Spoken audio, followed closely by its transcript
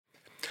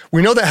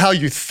We know that how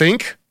you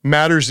think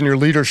matters in your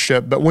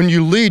leadership, but when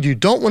you lead, you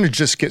don't want to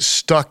just get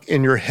stuck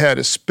in your head,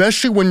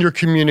 especially when you're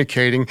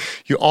communicating.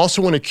 You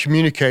also want to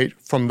communicate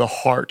from the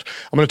heart.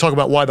 I'm going to talk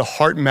about why the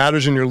heart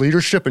matters in your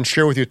leadership and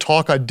share with you a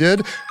talk I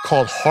did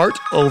called Heart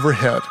Over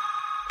Head.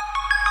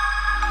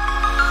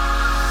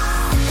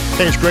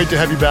 Hey, it's great to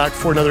have you back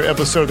for another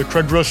episode of the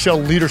Craig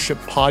Groeschel Leadership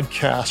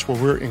Podcast, where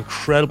we're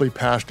incredibly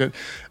passionate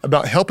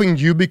about helping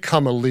you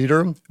become a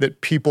leader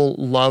that people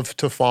love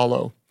to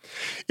follow.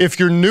 If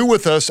you're new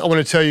with us, I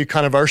want to tell you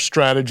kind of our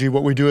strategy.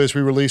 What we do is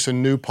we release a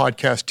new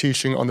podcast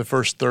teaching on the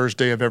first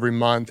Thursday of every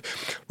month.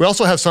 We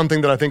also have something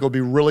that I think will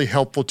be really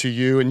helpful to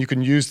you, and you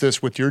can use this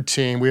with your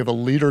team. We have a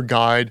leader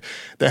guide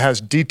that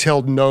has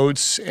detailed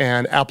notes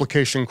and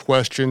application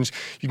questions.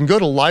 You can go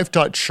to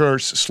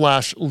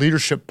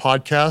life.church/leadership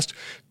podcast.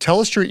 Tell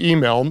us your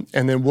email,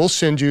 and then we'll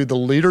send you the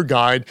leader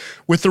guide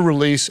with the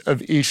release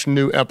of each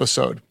new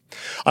episode.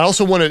 I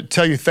also want to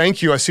tell you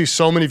thank you. I see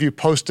so many of you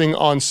posting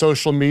on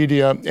social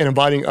media and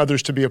inviting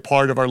others to be a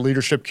part of our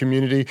leadership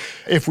community.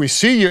 If we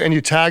see you and you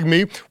tag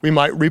me, we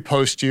might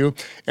repost you.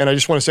 And I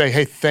just want to say,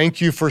 hey,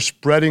 thank you for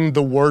spreading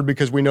the word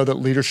because we know that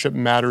leadership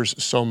matters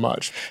so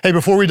much. Hey,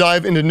 before we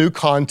dive into new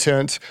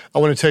content, I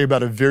want to tell you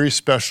about a very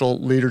special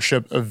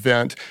leadership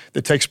event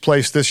that takes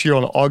place this year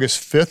on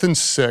August 5th and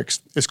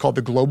 6th. It's called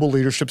the Global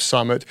Leadership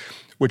Summit,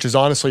 which is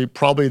honestly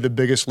probably the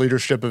biggest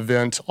leadership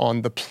event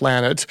on the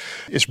planet.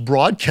 It's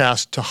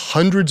broadcast to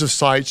hundreds of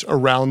sites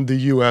around the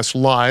U.S.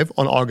 live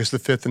on August the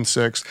 5th and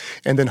 6th,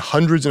 and then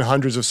hundreds and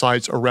hundreds of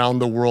sites around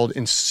the world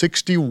in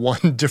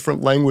 61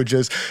 different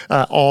languages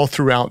all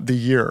throughout the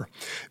year.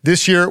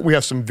 This year, we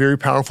have some very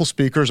powerful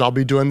speakers. I'll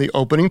be doing the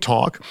opening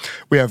talk.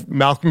 We have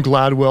Malcolm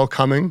Gladwell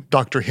coming,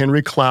 Dr.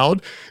 Henry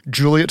Cloud,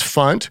 Juliet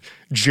Funt,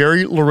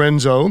 Jerry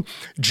Lorenzo,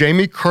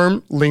 Jamie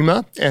Kern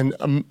Lima, and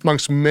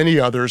amongst many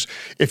others.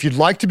 If you'd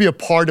like to be a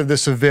part of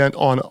this event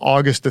on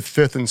August the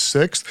 5th and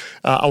 6th,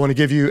 I want to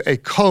give you a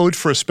code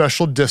for a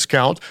special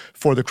discount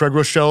for the Craig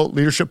Groeschel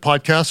Leadership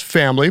Podcast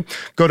family.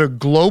 Go to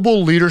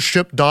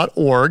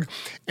globalleadership.org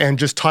and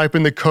just type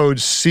in the code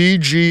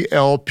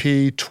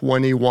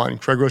CGLP21,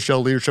 Craig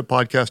Groeschel Leadership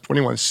Podcast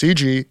 21,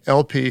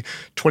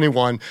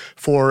 CGLP21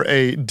 for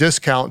a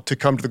discount to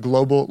come to the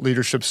Global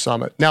Leadership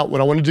Summit. Now,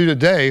 what I want to do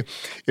today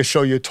is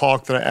show you a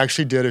talk that I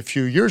actually did a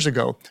few years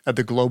ago at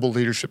the Global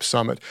Leadership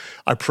Summit.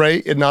 I pray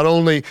it not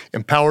only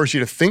empowers you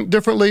to think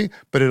differently,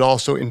 but it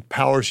also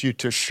empowers you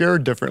to share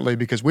differently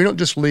because we don't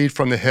just lead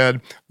from the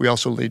head, we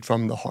also lead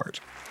from the heart.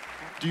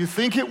 Do you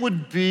think it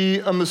would be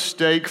a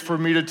mistake for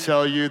me to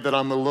tell you that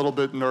I'm a little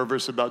bit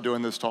nervous about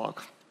doing this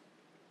talk?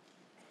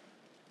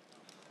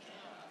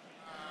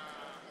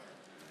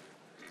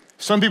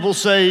 Some people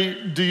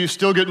say, do you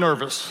still get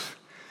nervous?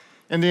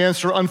 And the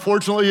answer,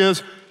 unfortunately,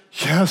 is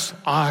yes,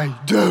 I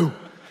do.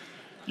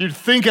 You'd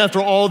think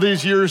after all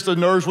these years the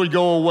nerves would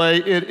go away.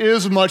 It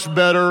is much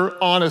better,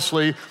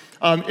 honestly.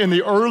 In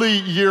the early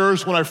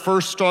years when I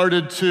first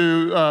started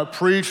to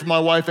preach, my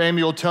wife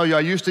Amy will tell you,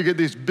 I used to get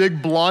these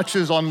big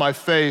blotches on my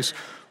face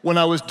when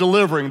I was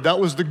delivering. That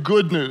was the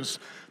good news.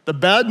 The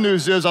bad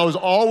news is I was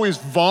always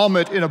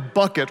vomit in a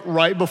bucket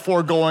right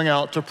before going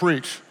out to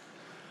preach.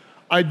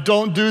 I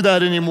don't do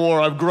that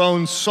anymore. I've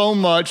grown so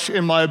much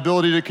in my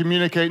ability to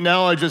communicate.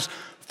 Now I just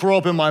throw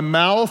up in my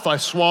mouth, I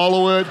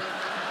swallow it,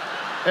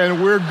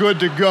 and we're good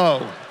to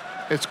go.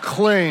 It's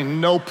clean,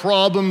 no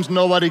problems,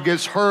 nobody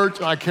gets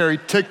hurt. I carry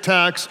Tic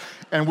Tacs,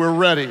 and we're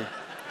ready.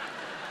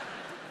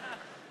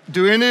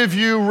 Do any of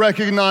you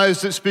recognize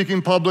that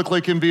speaking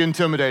publicly can be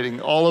intimidating?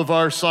 All of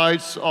our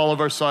sites.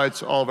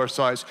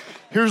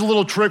 Here's a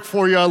little trick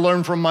for you I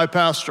learned from my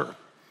pastor.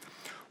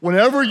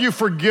 Whenever you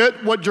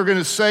forget what you're going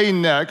to say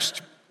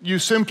next, you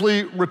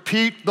simply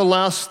repeat the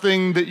last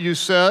thing that you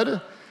said,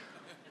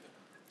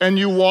 and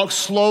you walk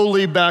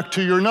slowly back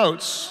to your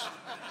notes.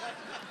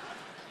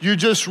 You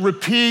just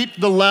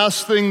repeat the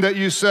last thing that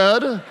you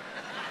said,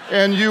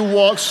 and you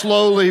walk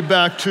slowly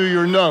back to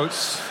your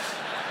notes.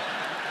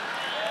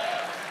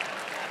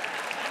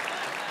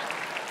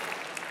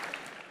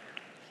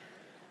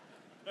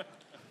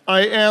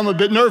 I am a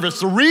bit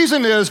nervous. The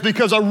reason is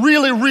because I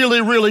really,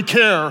 really, really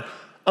care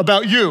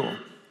about you.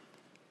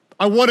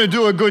 I want to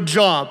do a good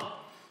job.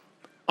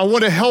 I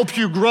want to help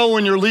you grow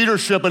in your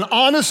leadership. And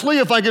honestly,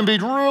 if I can be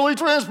really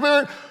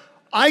transparent,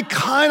 I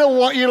kind of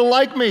want you to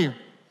like me.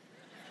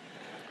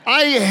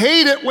 I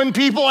hate it when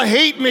people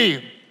hate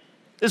me.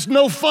 It's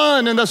no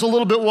fun, and that's a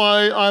little bit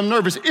why I'm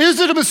nervous. Is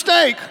it a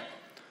mistake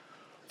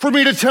for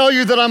me to tell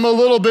you that I'm a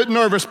little bit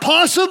nervous?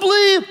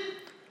 Possibly,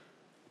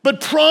 but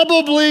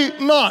probably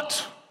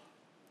not.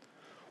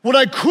 What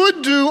I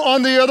could do,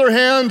 on the other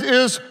hand,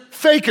 is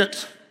fake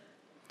it.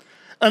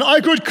 And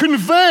I could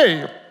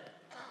convey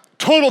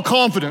total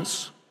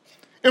confidence,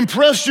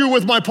 impress you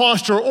with my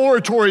posture,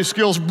 oratory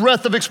skills,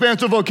 breadth of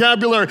expansive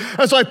vocabulary,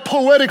 as I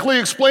poetically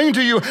explain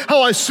to you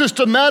how I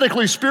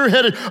systematically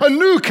spearheaded a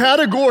new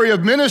category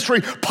of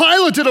ministry,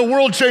 piloted a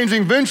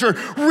world-changing venture,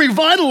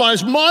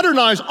 revitalized,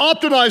 modernized,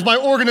 optimized my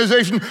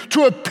organization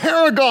to a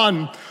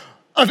paragon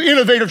of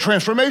innovative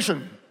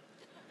transformation.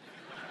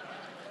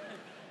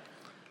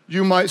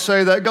 You might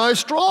say, that guy's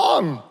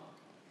strong.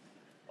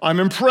 I'm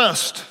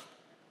impressed.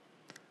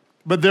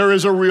 But there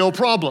is a real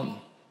problem.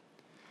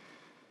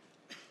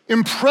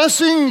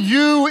 Impressing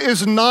you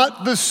is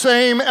not the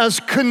same as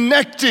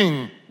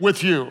connecting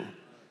with you.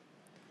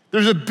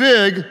 There's a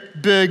big,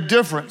 big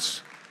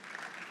difference.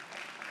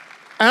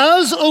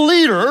 As a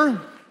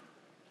leader,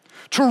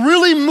 to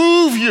really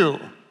move you,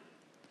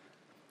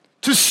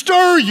 to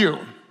stir you,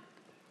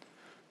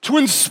 to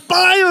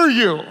inspire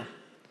you,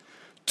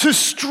 to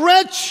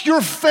stretch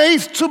your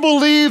faith to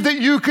believe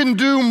that you can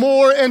do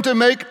more and to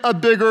make a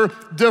bigger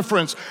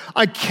difference.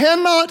 I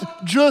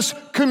cannot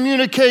just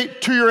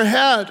communicate to your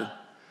head.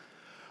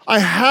 I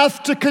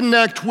have to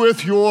connect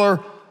with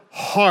your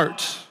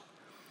heart.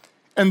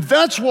 And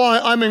that's why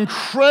I'm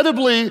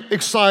incredibly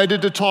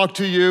excited to talk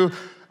to you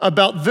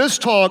about this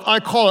talk. I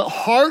call it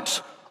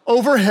Heart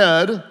Over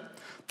Head,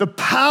 the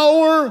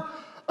power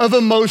of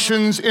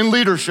emotions in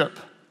leadership.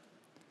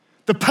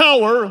 The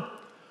power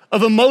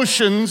of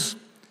emotions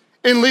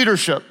in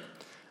leadership.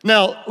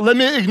 Now, let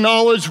me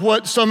acknowledge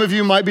what some of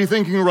you might be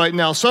thinking right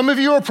now. Some of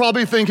you are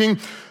probably thinking,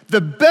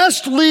 the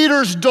best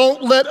leaders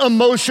don't let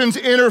emotions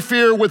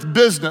interfere with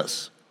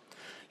business.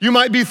 You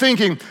might be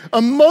thinking,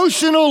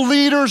 emotional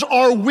leaders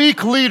are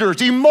weak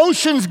leaders.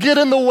 Emotions get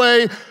in the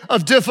way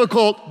of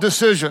difficult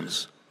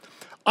decisions.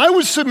 I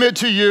would submit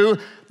to you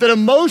that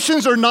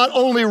emotions are not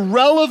only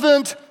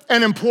relevant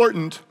and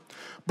important,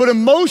 but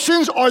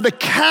emotions are the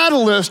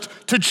catalyst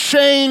to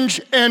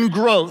change and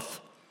growth.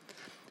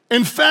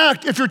 In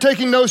fact, if you're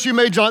taking notes, you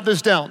may jot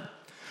this down.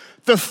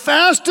 The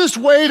fastest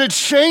way to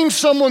change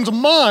someone's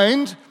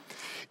mind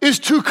is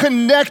to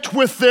connect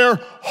with their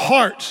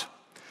heart.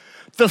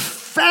 The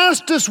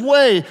fastest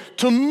way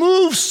to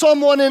move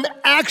someone in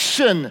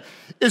action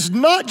is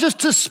not just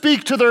to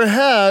speak to their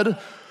head,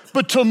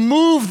 but to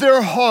move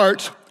their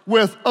heart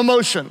with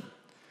emotion.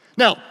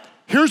 Now,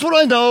 here's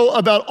what I know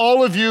about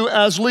all of you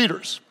as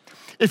leaders.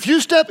 If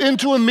you step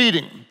into a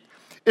meeting,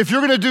 if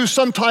you're gonna do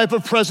some type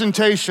of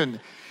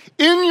presentation,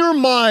 in your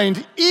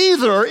mind,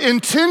 either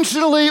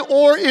intentionally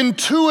or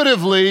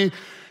intuitively,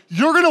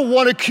 you're gonna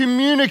wanna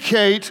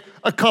communicate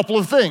a couple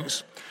of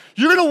things.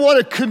 You're gonna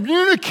wanna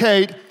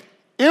communicate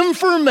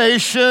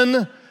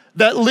information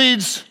that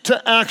leads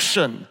to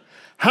action.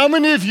 How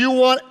many of you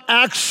want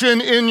action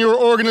in your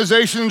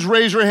organizations?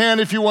 Raise your hand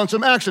if you want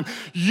some action.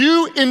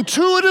 You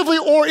intuitively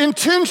or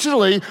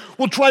intentionally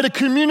will try to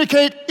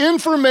communicate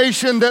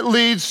information that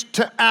leads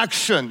to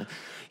action.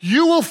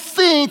 You will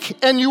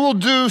think and you will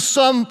do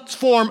some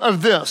form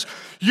of this.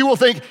 You will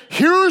think,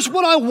 here's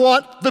what I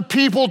want the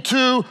people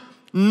to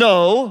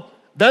know,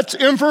 that's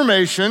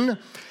information,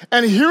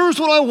 and here's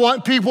what I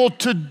want people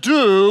to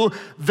do,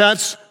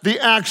 that's the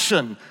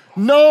action.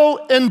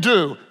 Know and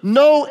do,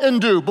 know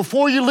and do.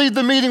 Before you lead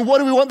the meeting, what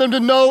do we want them to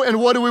know and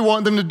what do we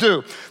want them to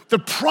do? The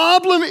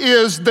problem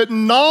is that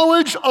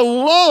knowledge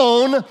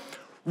alone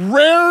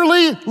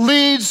rarely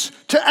leads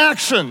to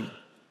action.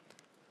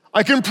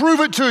 I can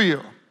prove it to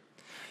you.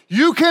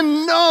 You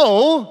can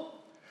know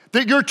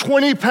that you're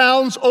 20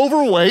 pounds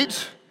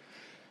overweight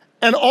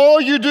and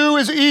all you do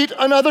is eat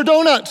another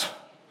donut.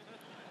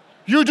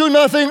 You do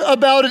nothing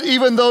about it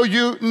even though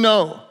you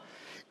know.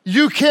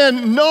 You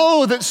can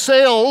know that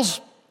sales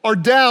are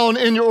down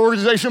in your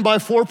organization by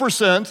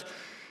 4%,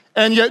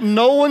 and yet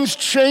no one's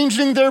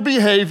changing their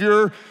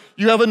behavior.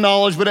 You have a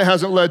knowledge, but it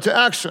hasn't led to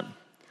action.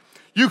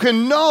 You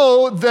can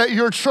know that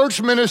your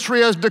church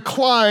ministry has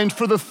declined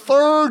for the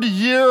 3rd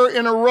year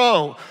in a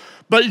row,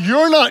 but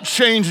you're not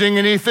changing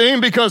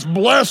anything because,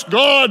 bless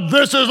God,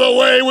 this is the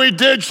way we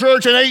did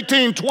church in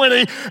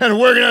 1820, and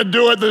we're gonna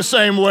do it the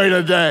same way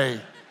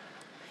today.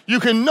 You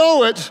can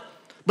know it,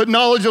 but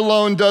knowledge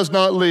alone does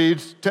not lead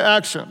to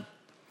action.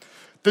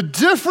 The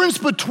difference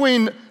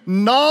between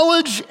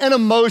knowledge and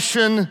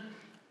emotion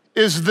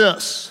is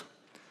this.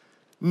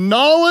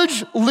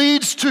 Knowledge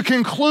leads to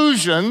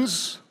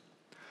conclusions,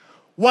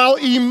 while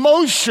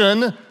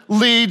emotion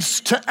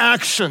leads to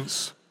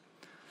actions.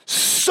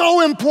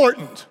 So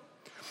important.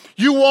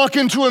 You walk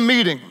into a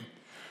meeting,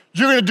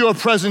 you're gonna do a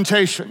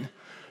presentation.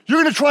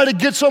 You're gonna try to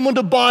get someone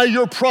to buy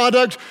your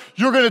product.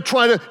 You're gonna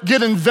try to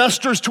get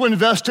investors to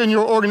invest in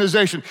your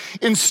organization.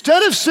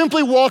 Instead of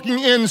simply walking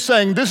in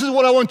saying, this is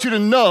what I want you to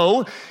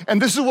know,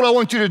 and this is what I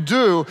want you to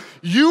do,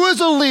 you as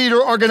a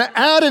leader are gonna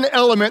add an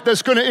element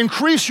that's gonna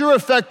increase your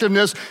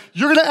effectiveness.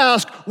 You're gonna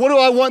ask, what do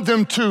I want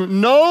them to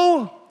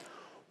know?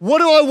 What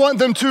do I want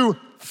them to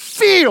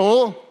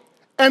feel?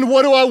 And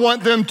what do I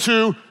want them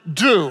to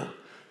do?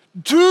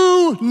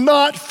 Do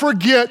not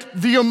forget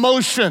the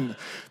emotion.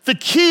 The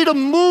key to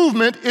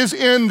movement is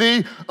in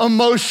the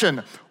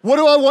emotion. What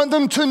do I want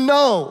them to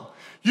know?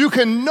 You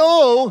can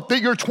know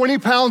that you're 20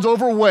 pounds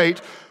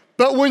overweight,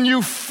 but when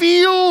you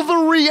feel the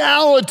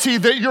reality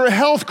that your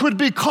health could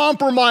be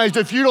compromised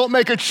if you don't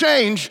make a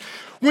change,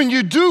 when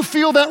you do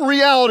feel that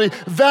reality,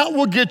 that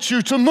will get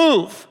you to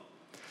move.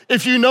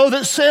 If you know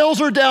that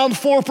sales are down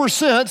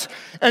 4%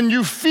 and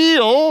you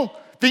feel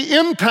the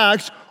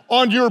impact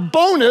on your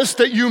bonus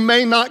that you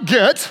may not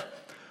get,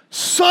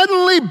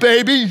 suddenly,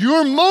 baby,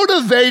 you're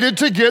motivated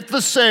to get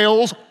the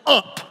sales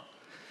up.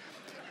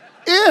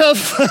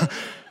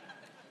 If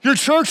your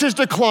church has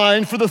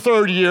declined for the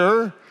third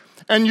year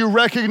and you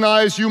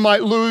recognize you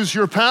might lose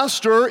your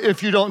pastor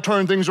if you don't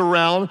turn things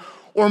around,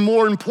 or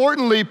more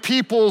importantly,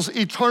 people's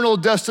eternal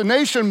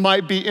destination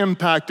might be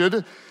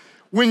impacted,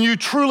 when you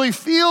truly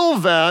feel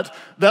that,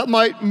 that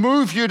might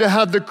move you to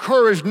have the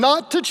courage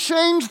not to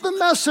change the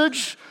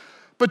message,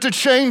 but to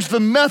change the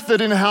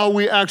method in how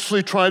we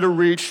actually try to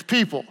reach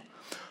people.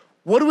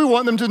 What do we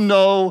want them to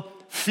know,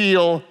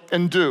 feel,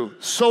 and do?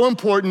 So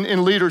important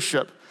in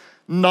leadership.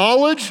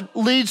 Knowledge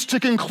leads to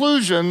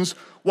conclusions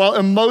while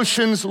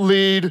emotions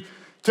lead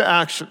to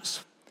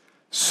actions.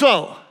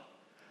 So,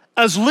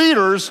 as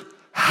leaders,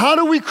 how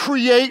do we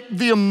create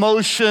the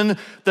emotion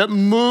that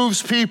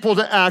moves people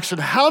to action?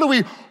 How do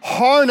we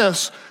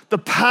harness the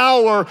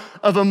power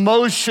of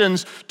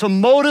emotions to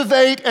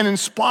motivate and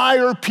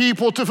inspire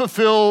people to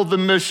fulfill the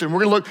mission? We're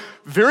gonna look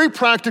very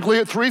practically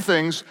at three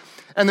things.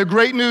 And the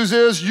great news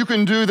is you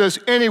can do this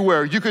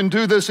anywhere. You can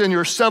do this in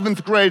your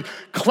 7th grade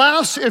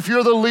class if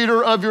you're the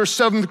leader of your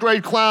 7th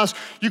grade class.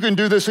 You can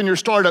do this in your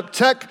startup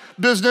tech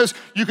business.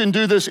 You can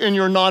do this in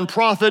your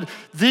nonprofit.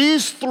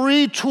 These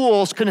three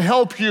tools can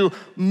help you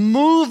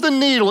move the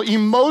needle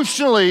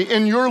emotionally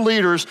in your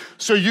leaders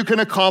so you can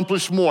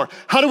accomplish more.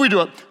 How do we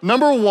do it?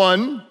 Number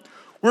one,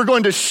 we're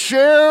going to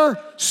share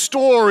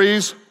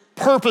stories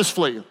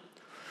purposefully.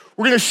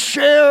 We're going to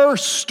share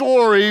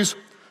stories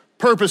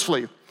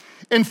purposefully.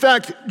 In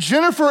fact,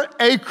 Jennifer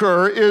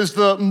Aker is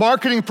the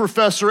marketing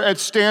professor at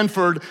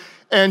Stanford,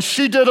 and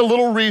she did a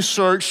little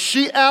research.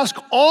 She asked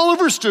all of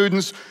her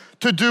students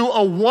to do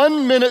a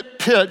 1-minute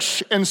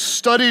pitch and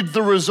studied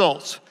the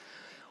results.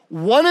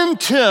 1 in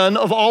 10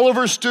 of all of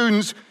her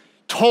students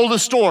told a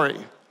story.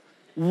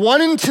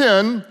 1 in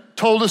 10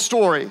 told a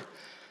story.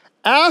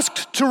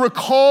 Asked to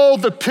recall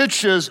the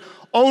pitches,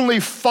 only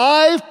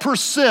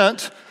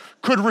 5%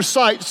 could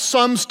recite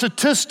some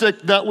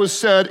statistic that was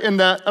said in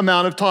that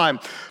amount of time.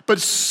 But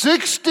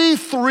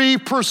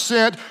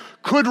 63%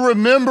 could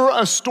remember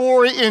a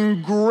story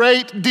in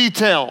great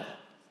detail.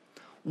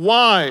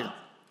 Why?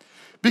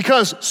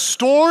 Because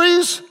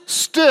stories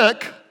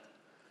stick,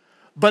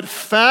 but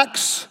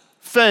facts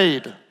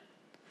fade.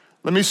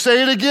 Let me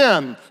say it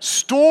again.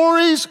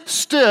 Stories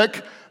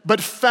stick, but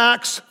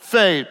facts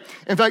fade.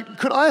 In fact,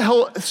 could I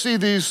see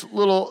these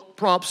little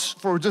props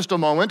for just a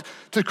moment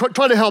to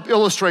try to help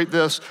illustrate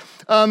this?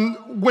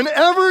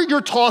 Whenever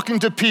you're talking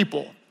to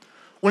people,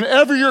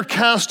 whenever you're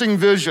casting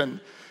vision,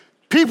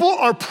 people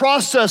are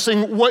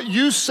processing what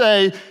you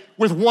say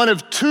with one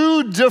of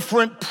two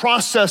different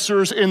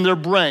processors in their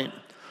brain.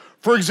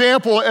 For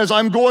example, as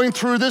I'm going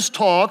through this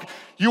talk,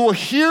 you will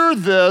hear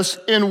this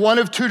in one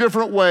of two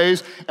different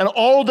ways, and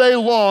all day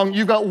long,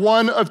 you've got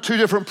one of two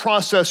different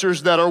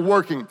processors that are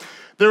working.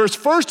 There is,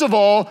 first of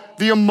all,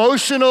 the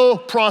emotional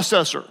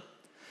processor.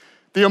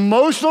 The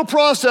emotional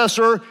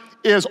processor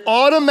is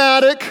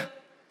automatic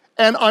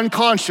and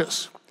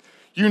unconscious.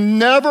 You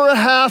never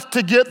have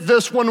to get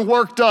this one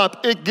worked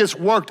up. It gets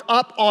worked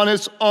up on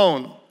its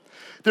own.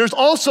 There's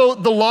also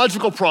the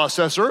logical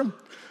processor.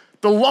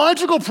 The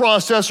logical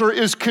processor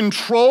is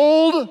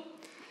controlled,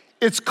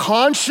 it's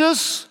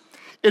conscious,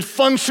 it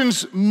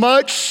functions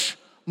much,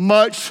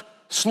 much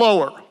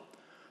slower.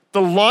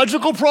 The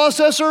logical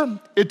processor,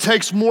 it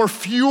takes more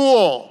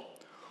fuel,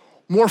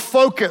 more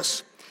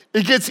focus.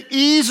 It gets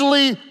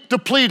easily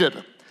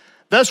depleted.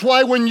 That's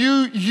why when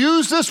you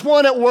use this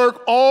one at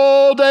work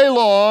all day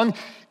long,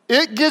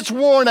 it gets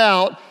worn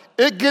out,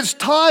 it gets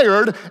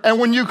tired, and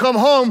when you come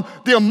home,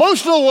 the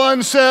emotional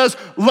one says,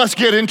 let's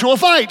get into a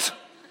fight.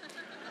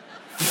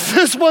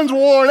 This one's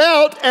worn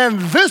out, and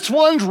this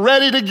one's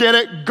ready to get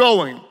it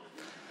going.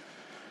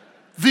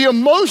 The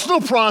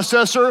emotional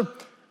processor,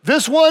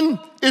 this one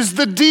is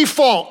the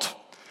default.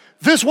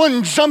 This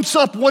one jumps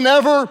up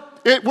whenever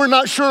we're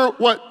not sure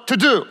what to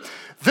do.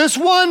 This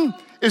one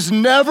is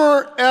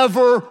never,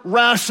 ever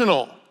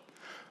rational.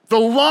 The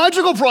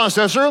logical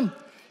processor,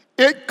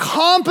 it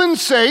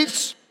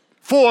compensates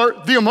for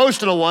the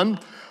emotional one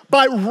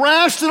by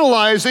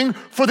rationalizing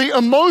for the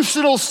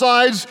emotional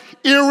side's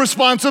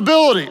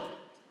irresponsibility.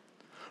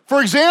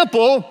 For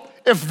example,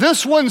 if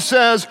this one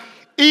says,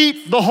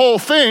 eat the whole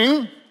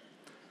thing,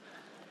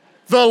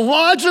 the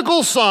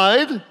logical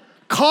side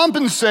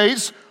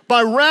compensates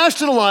by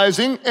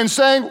rationalizing and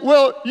saying,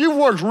 well, you've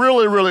worked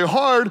really, really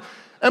hard,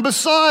 and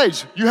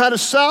besides, you had a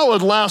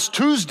salad last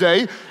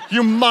Tuesday,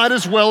 you might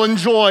as well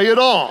enjoy it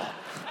all.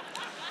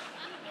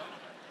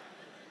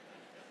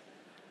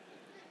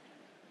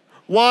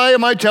 Why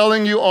am I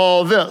telling you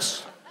all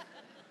this?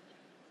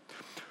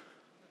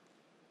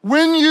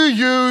 When you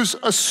use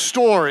a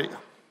story,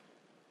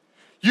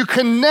 you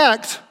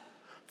connect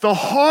the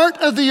heart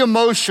of the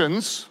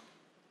emotions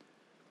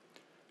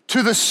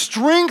to the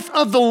strength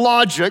of the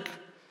logic,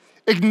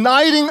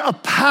 igniting a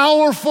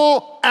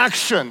powerful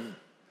action.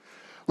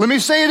 Let me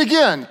say it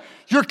again.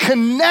 You're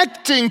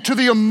connecting to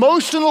the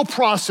emotional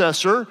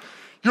processor,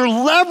 you're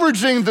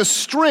leveraging the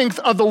strength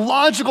of the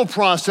logical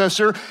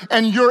processor,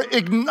 and you're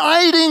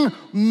igniting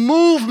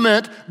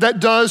movement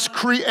that does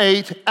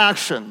create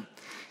action.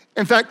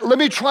 In fact, let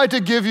me try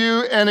to give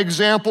you an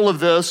example of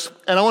this,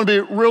 and I want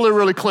to be really,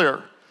 really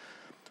clear.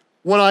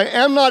 What I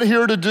am not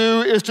here to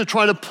do is to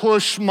try to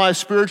push my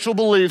spiritual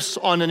beliefs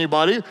on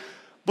anybody,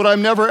 but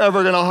I'm never,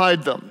 ever going to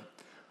hide them.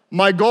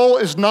 My goal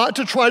is not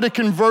to try to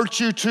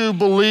convert you to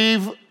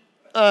believe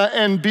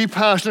and be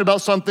passionate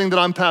about something that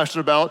I'm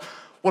passionate about.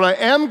 What I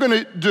am going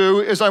to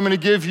do is I'm going to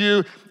give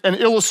you an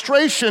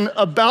illustration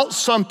about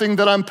something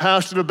that I'm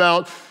passionate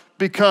about,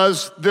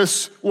 because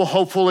this will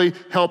hopefully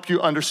help you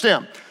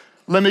understand.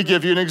 Let me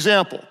give you an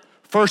example.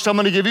 First, I'm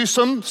going to give you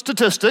some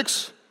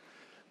statistics.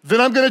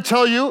 Then I'm going to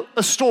tell you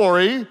a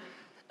story,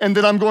 and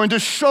then I'm going to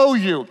show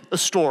you a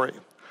story.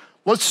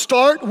 Let's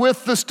start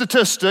with the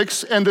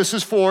statistics, and this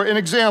is for an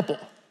example.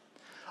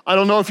 I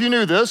don't know if you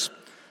knew this,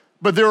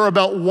 but there are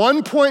about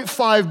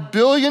 1.5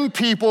 billion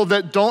people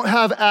that don't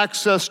have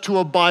access to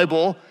a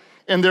Bible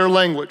in their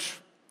language.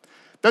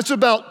 That's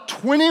about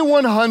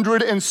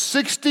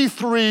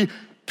 2,163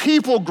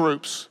 people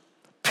groups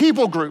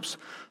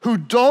who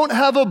don't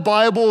have a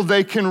Bible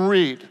they can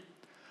read.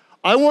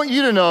 I want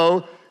you to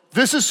know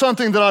this is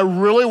something that I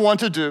really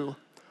want to do.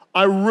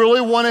 I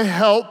really want to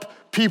help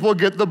people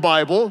get the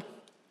Bible.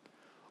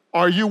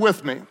 Are you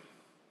with me?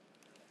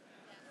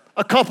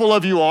 A couple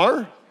of you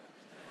are.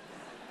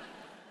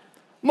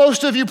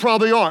 Most of you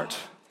probably aren't.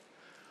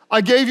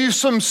 I gave you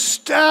some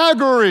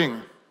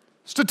staggering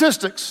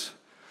statistics,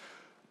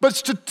 but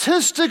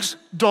statistics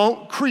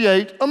don't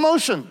create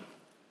emotion.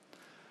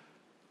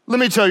 Let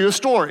me tell you a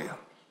story.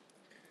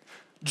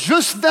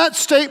 Just that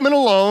statement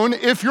alone,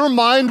 if your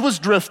mind was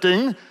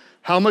drifting,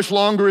 how much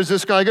longer is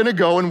this guy gonna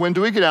go and when do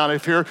we get out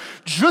of here?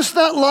 Just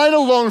that line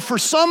alone, for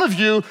some of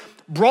you,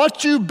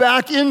 brought you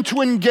back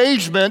into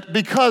engagement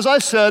because I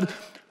said,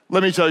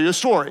 let me tell you a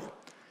story.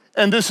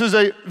 And this is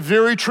a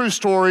very true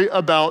story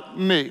about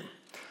me.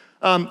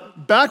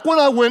 Back when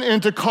I went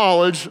into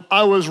college,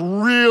 I was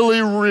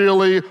really,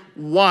 really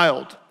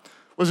wild.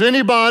 Was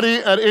anybody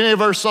at any of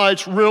our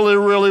sites really,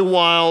 really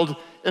wild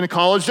in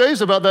college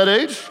days, about that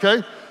age?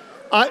 Okay.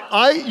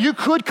 You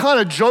could kind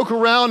of joke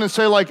around and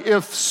say, like,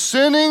 if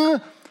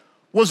sinning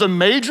was a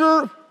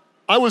major,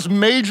 I was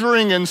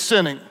majoring in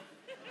sinning.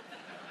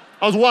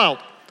 I was wild,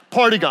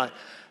 party guy.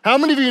 How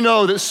many of you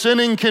know that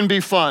sinning can be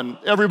fun?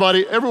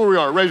 Everybody, everywhere we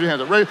are, raise your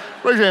hands up. Raise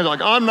your hands up.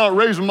 Like, I'm not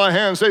raising my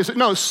hand. Say,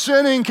 no,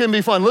 sinning can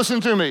be fun. Listen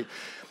to me.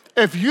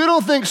 If you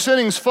don't think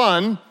sinning's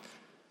fun,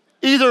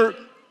 either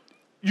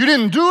you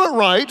didn't do it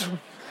right,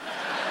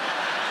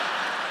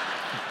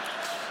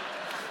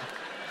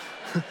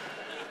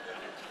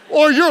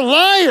 or you're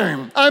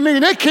lying. I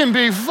mean, it can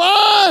be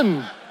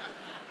fun.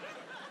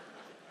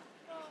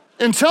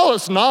 Until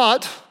it's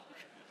not.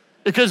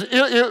 Because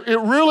it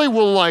really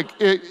will, like,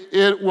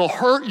 it will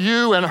hurt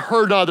you and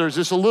hurt others.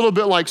 It's a little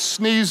bit like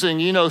sneezing.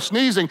 You know,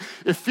 sneezing,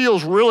 it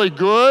feels really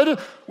good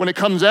when it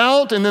comes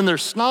out, and then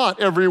there's snot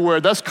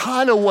everywhere. That's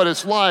kind of what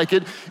it's like.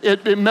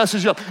 It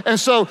messes you up. And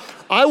so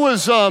I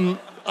was, I don't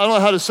know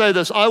how to say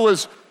this, I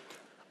was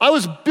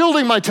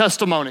building my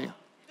testimony.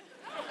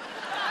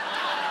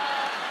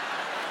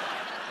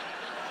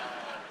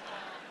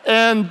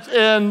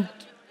 And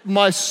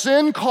my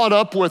sin caught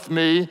up with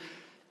me,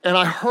 and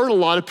I hurt a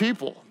lot of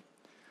people.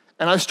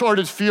 And I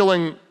started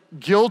feeling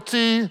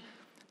guilty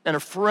and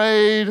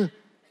afraid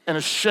and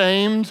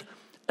ashamed.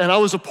 And I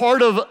was a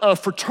part of a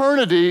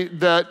fraternity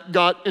that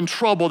got in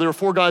trouble. There were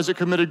 4 guys that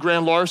committed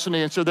grand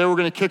larceny, and so they were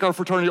gonna kick our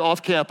fraternity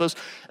off campus.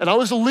 And I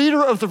was the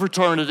leader of the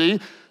fraternity.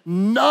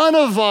 None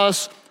of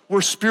us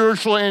were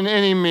spiritual in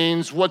any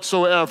means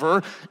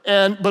whatsoever.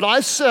 But I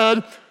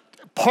said,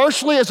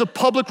 partially as a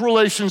public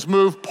relations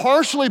move,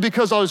 partially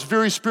because I was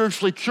very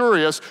spiritually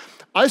curious,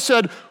 I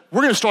said,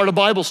 we're gonna start a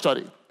Bible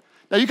study.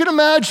 Now you can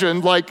imagine,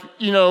 like,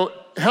 you know,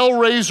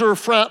 Hellraiser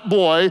frat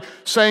boy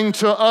saying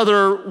to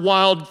other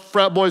wild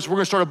frat boys, we're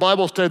gonna start a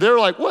Bible study. They're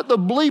like, what the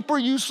bleep are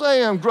you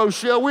saying,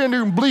 Groeschel? We're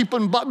gonna do bleep,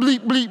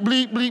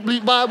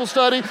 bleep Bible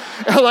study.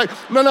 And I'm like,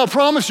 no, I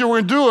promise you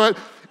we're gonna do it.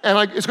 And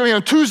like, it's gonna be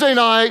on a Tuesday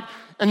night,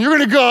 and you're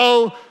gonna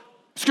go.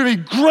 It's gonna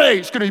be great.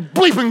 It's gonna be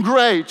bleeping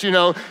great, you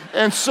know?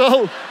 And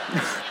so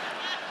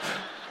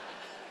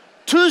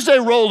Tuesday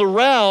rolled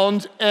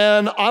around,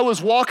 and I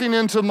was walking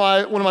into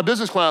one of my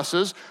business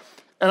classes,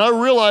 and I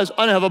realized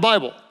I didn't have a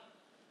Bible.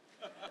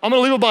 I'm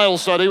gonna leave a Bible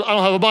study, I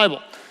don't have a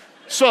Bible.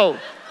 So,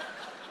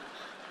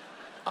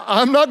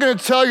 I'm not gonna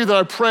tell you that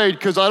I prayed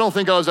because I don't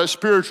think I was that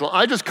spiritual.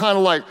 I just kind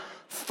of like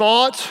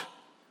thought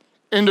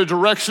in the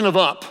direction of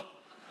up.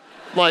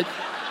 Like,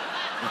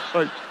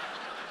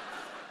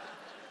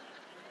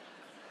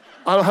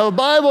 I don't have a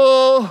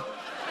Bible.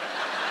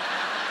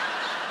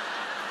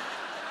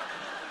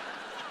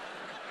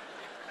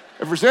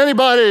 If there's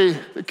anybody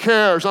that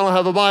cares, I don't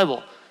have a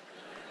Bible.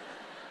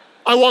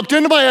 I walked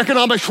into my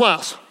economics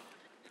class.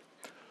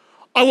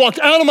 I walked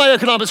out of my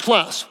economics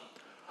class.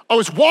 I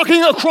was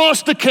walking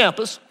across the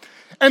campus,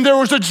 and there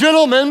was a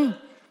gentleman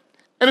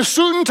in a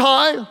suit and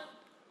tie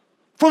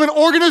from an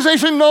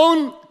organization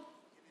known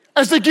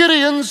as the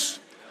Gideons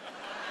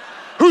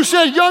who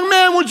said, young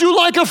man, would you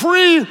like a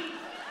free?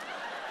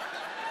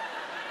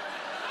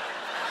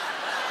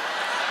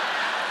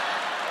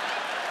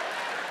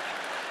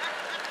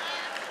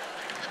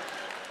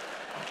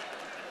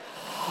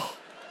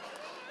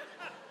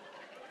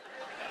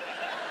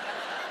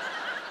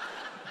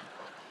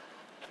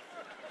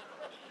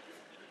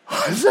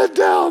 I sat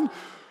down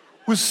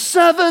with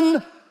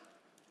 7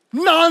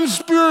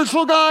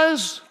 non-spiritual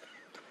guys.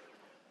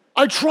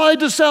 I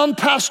tried to sound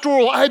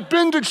pastoral. I had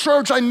been to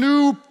church. I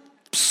knew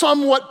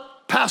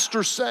somewhat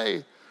pastors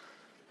say.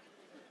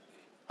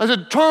 I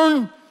said,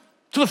 turn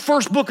to the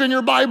first book in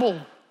your Bible.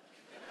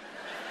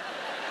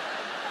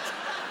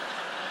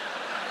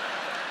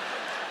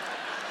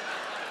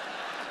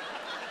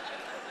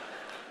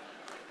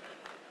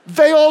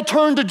 They all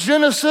turned to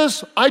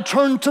Genesis. I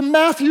turned to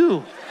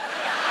Matthew.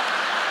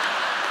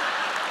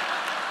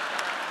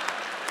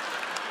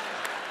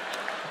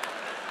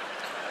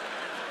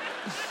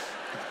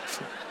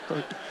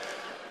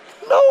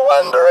 No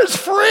wonder it's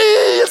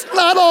free. It's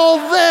not all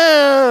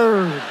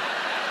there.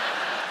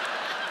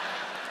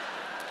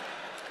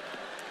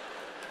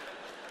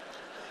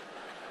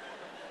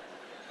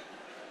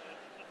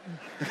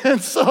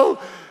 And so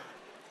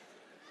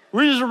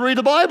we just read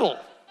the Bible,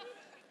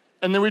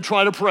 and then we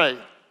try to pray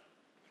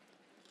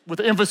with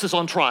emphasis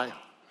on try.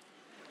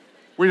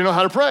 We didn't know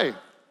how to pray.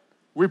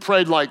 We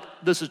prayed like,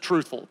 this is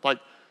truthful. Like,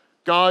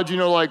 God,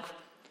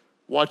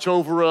 watch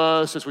over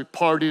us as we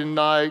party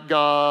tonight,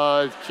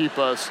 God. Keep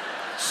us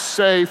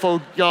safe,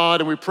 oh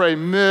God. And we pray,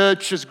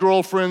 Mitch, his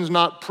girlfriend's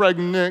not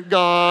pregnant,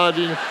 God.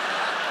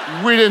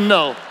 We didn't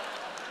know.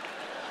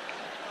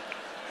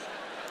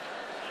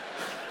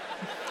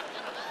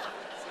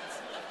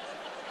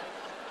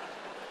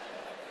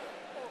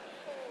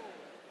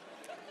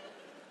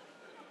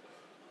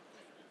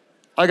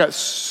 I got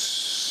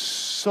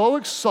so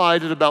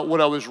excited about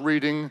what I was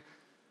reading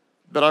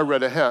that I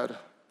read ahead.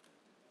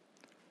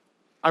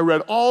 I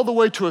read all the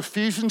way to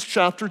Ephesians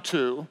chapter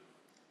 2,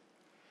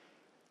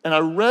 and I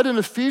read in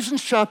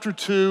Ephesians chapter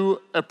 2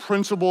 a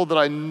principle that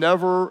I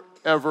never,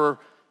 ever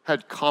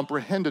had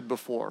comprehended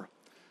before.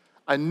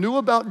 I knew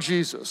about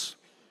Jesus.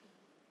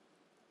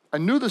 I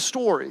knew the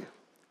story,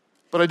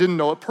 but I didn't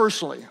know it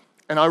personally.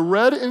 And I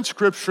read in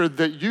Scripture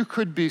that you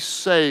could be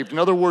saved. In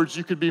other words,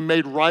 you could be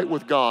made right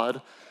with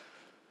God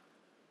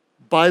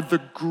by the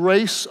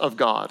grace of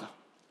God,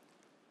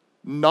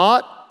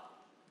 not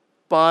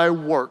by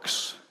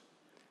works.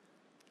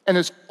 And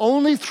it's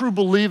only through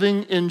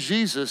believing in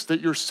Jesus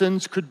that your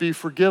sins could be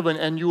forgiven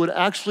and you would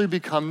actually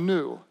become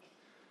new.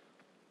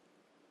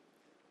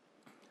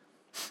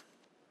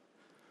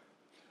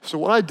 So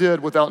what I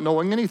did without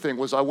knowing anything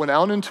was I went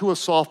out into a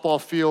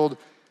softball field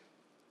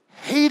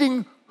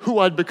hating who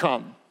I'd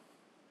become,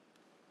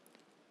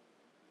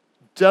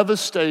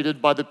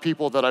 devastated by the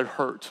people that I'd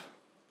hurt,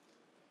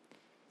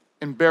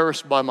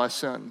 embarrassed by my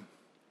sin.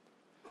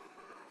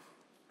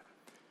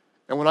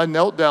 And when I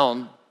knelt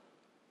down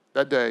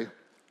that day,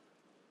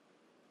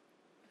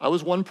 I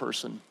was one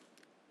person.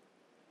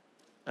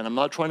 And I'm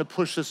not trying to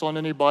push this on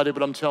anybody,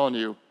 but I'm telling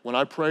you, when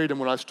I prayed and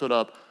when I stood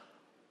up,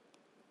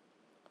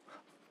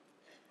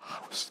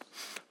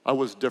 I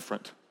was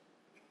different.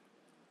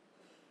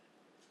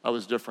 I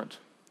was different.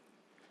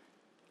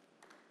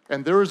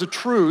 And there is a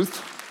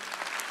truth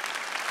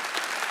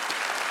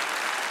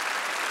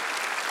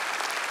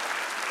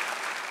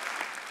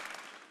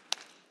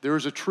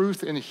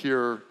in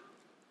here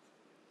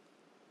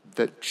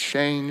that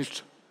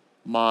changed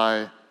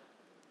my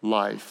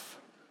life.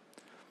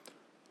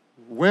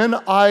 When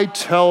I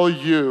tell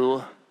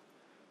you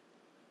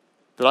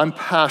that I'm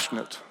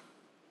passionate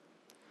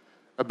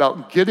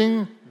about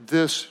getting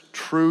this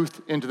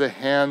truth into the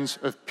hands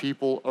of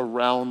people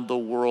around the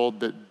world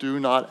that do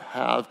not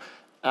have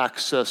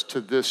access to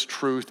this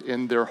truth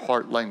in their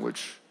heart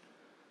language,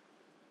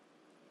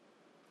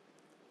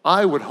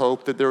 I would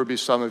hope that there would be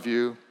some of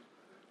you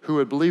who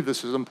would believe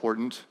this is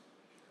important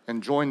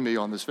and join me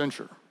on this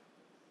venture.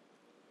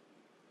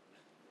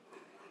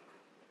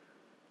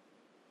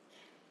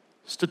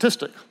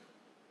 Statistic.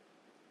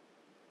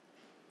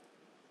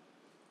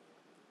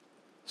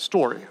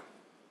 Story.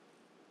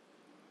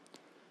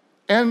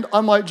 And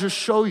I might just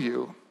show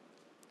you,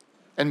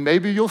 and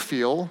maybe you'll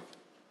feel,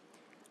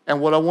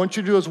 and what I want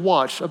you to do is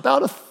watch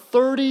about a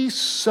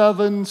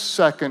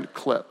 37-second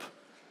clip.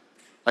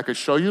 I could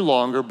show you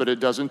longer, but it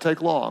doesn't take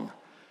long.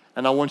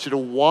 And I want you to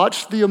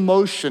watch the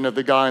emotion of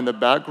the guy in the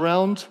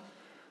background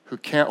who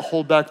can't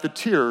hold back the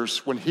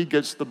tears when he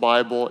gets the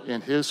Bible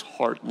in his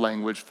heart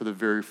language for the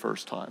very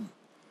first time.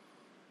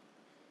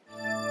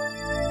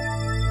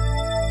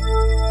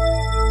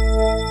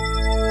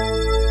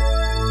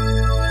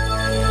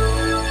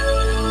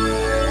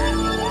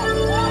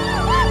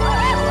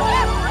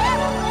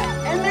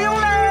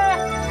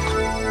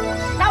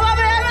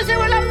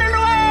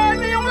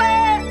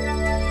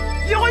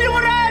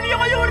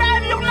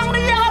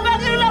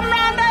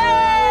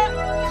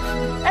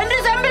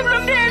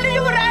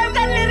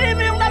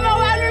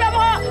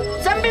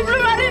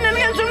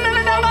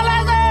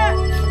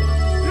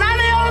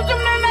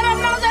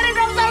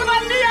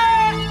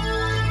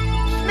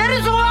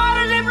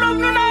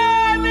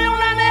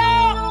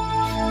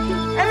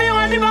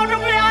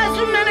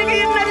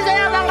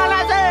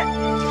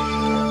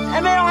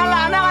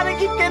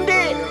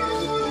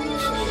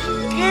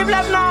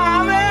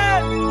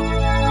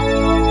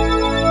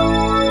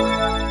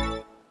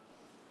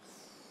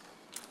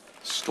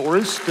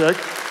 Stories stick.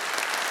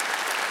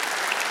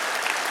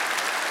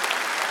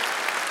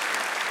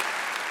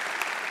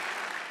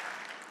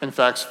 and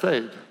facts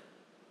fade.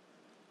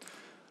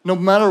 No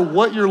matter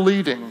what you're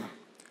leading,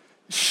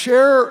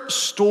 share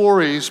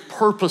stories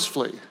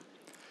purposefully.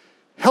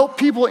 Help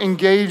people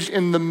engage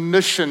in the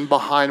mission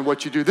behind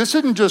what you do. This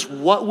isn't just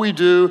what we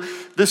do,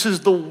 this is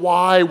the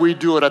why we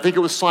do it. I think it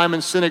was Simon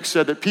Sinek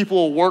said that people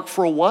will work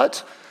for a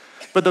what,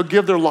 but they'll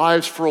give their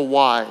lives for a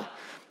why.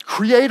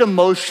 Create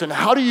emotion.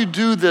 How do you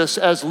do this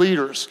as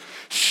leaders?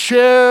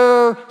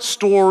 Share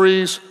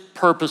stories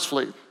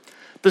purposefully.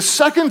 The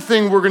second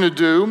thing we're gonna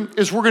do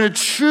is we're gonna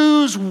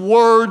choose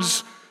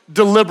words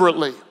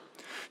deliberately.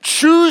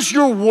 Choose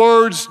your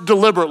words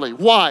deliberately.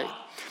 Why?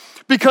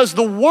 Because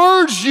the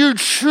words you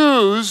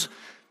choose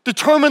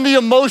determine the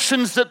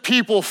emotions that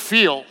people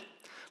feel.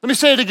 Let me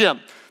say it again.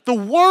 The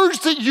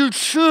words that you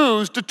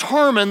choose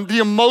determine the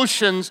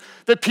emotions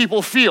that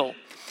people feel.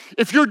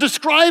 If you're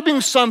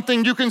describing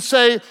something, you can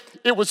say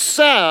it was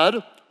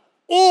sad,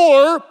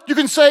 or you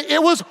can say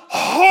it was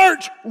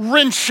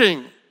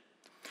heart-wrenching.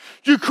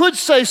 You could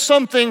say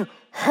something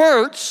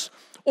hurts,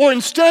 or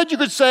instead you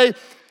could say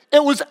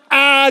it was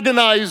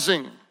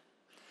agonizing.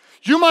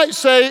 You might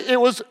say it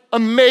was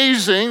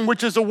amazing,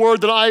 which is a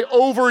word that I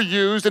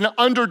overuse and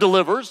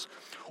underdelivers,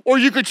 or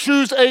you could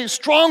choose a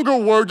stronger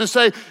word to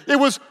say it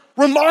was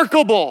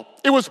remarkable,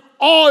 it was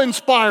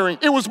awe-inspiring,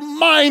 it was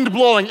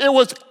mind-blowing, it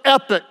was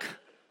epic.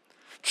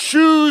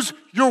 Choose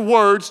your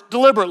words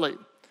deliberately.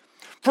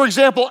 For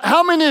example,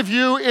 how many of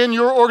you in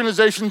your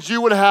organizations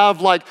you would have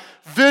like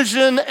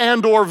vision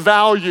and or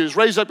values?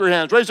 Raise up your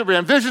hands, raise up your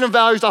hand. Vision and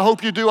values, I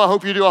hope you do, I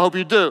hope you do, I hope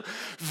you do.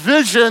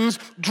 Visions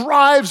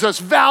drives us,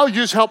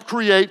 values help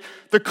create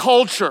the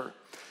culture.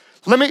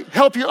 Let me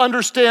help you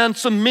understand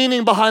some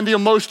meaning behind the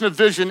emotion of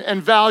vision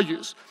and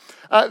values.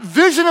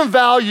 Vision and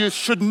values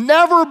should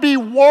never be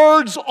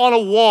words on a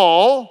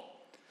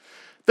wall.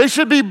 They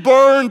should be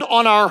burned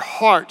on our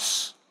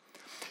hearts.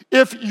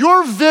 If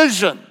your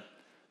vision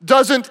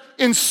doesn't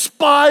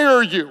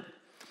inspire you,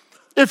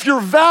 if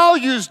your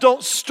values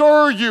don't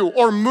stir you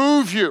or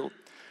move you,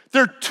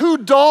 they're too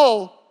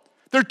dull,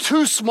 they're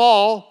too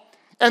small,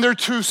 and they're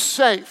too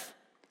safe.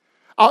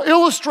 I'll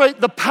illustrate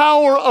the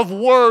power of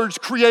words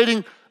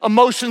creating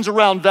emotions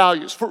around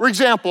values. For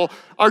example,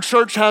 our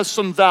church has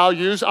some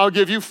values. I'll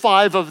give you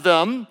 5 of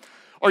them.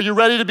 Are you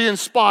ready to be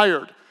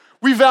inspired?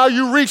 We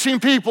value reaching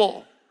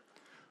people.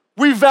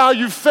 We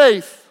value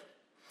faith.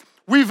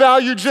 We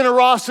value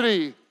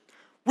generosity.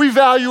 We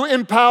value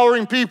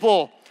empowering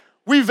people.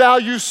 We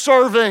value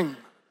serving.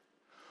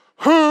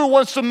 Who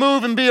wants to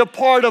move and be a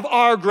part of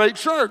our great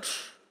church?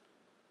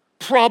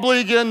 Probably,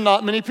 again,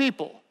 not many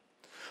people.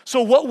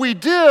 So what we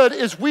did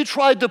is we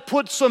tried to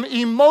put some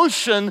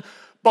emotion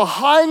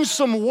behind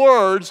some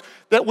words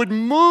that would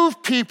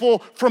move people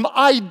from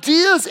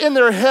ideas in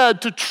their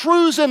head to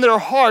truths in their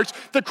hearts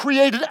that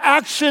created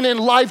action and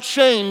life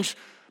change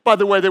by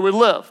the way they would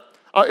live.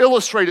 I'll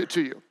illustrate it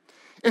to you.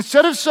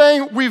 Instead of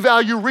saying we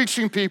value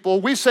reaching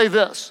people, we say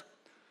this,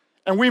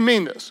 and we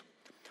mean this.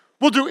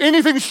 We'll do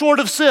anything short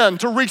of sin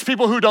to reach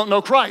people who don't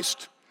know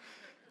Christ.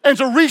 And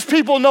to reach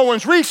people no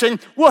one's reaching,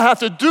 we'll have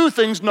to do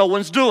things no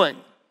one's doing.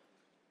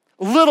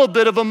 A little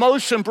bit of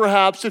emotion,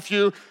 perhaps, if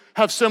you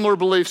have similar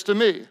beliefs to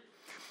me.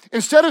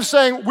 Instead of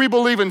saying we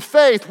believe in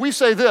faith, we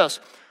say this.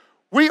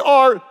 We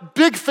are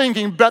big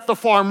thinking, bet the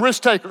farm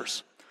risk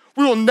takers.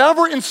 We will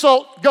never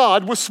insult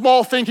God with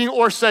small thinking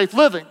or safe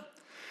living.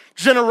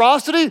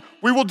 Generosity,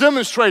 we will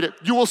demonstrate it.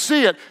 You will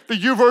see it. The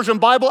YouVersion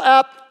Bible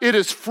app, it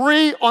is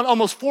free on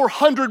almost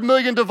 400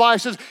 million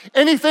devices.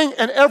 Anything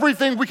and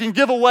everything we can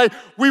give away,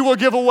 we will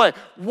give away.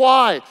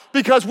 Why?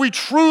 Because we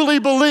truly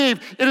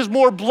believe it is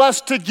more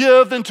blessed to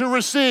give than to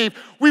receive.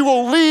 We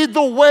will lead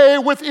the way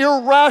with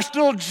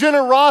irrational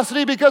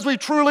generosity because we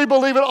truly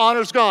believe it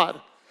honors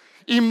God.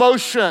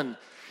 Emotion,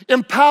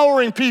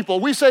 empowering people.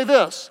 We say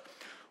this,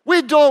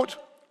 we don't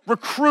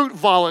recruit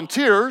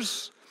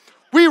volunteers.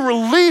 We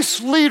release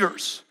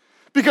leaders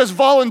because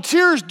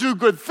volunteers do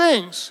good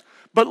things,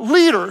 but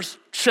leaders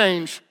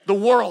change the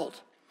world.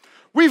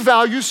 We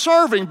value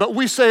serving, but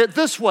we say it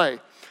this way.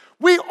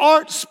 We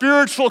aren't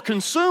spiritual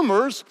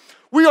consumers,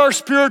 we are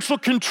spiritual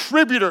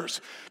contributors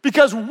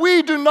because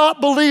we do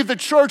not believe the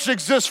church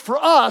exists for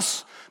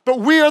us, but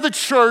we are the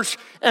church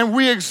and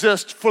we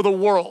exist for the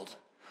world.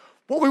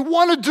 What we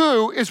want to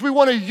do is we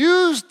want to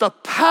use the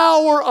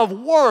power of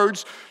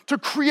words to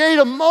create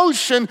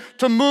emotion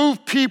to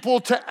move people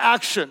to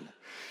action.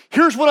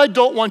 Here's what I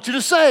don't want you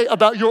to say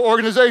about your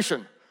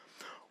organization.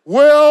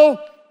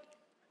 Well,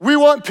 we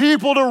want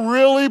people to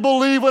really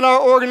believe in our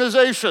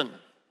organization.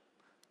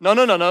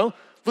 No.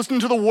 Listen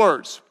to the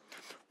words.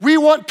 We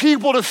want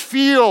people to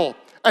feel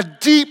a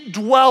deep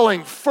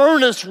dwelling,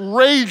 furnace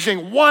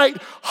raging, white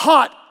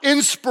hot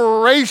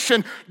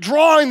inspiration,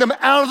 drawing them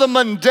out of the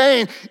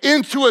mundane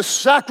into a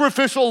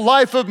sacrificial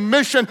life of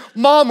mission.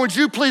 Mom, would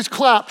you please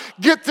clap?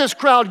 Get this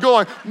crowd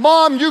going.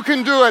 Mom, you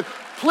can do it.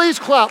 Please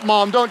clap,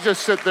 Mom. Don't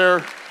just sit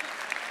there.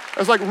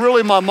 That's like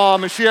really my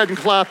mom, and she hadn't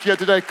clapped yet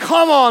today.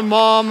 Come on,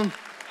 Mom.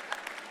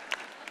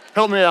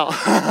 Help me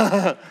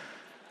out.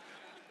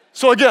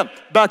 So again,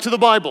 back to the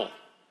Bible.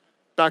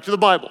 Back to the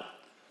Bible.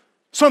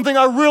 Something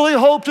I really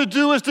hope to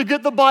do is to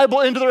get the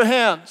Bible into their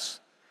hands.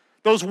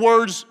 Those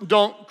words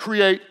don't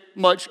create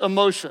much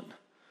emotion.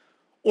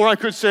 Or I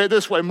could say it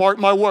this way, mark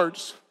my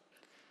words.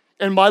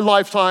 In my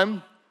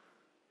lifetime,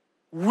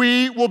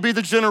 we will be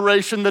the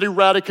generation that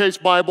eradicates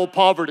Bible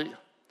poverty,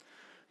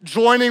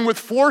 joining with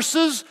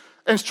forces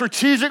and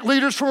strategic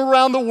leaders from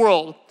around the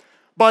world.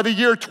 By the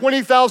year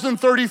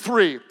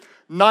 2033,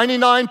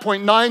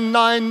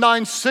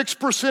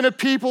 99.9996% of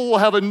people will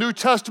have a New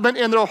Testament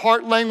in their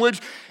heart language,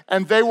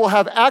 and they will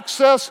have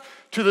access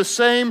to the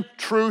same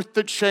truth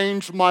that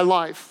changed my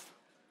life.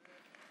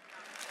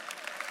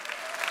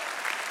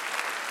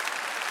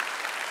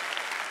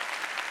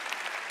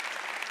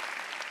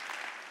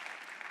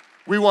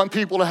 We want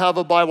people to have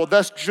a Bible.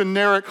 That's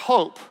generic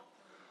hope.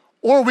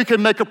 Or we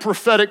can make a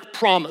prophetic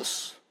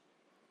promise.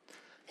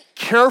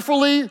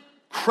 Carefully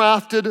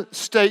crafted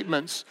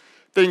statements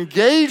that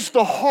engage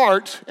the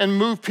heart and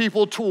move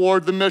people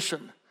toward the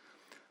mission.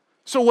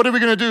 So what are we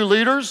going to do,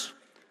 leaders?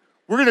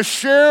 We're going to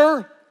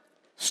share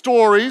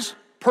stories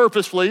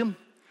purposefully.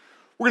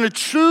 We're going to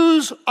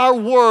choose our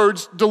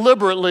words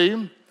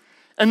deliberately.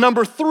 And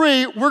number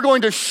 3, we're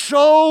going to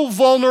show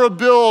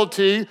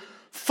vulnerability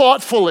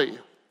thoughtfully.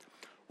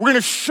 We're going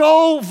to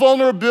show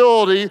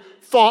vulnerability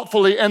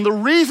thoughtfully. And the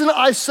reason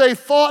I say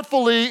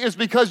thoughtfully is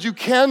because you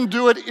can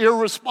do it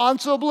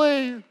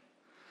irresponsibly.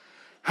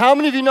 How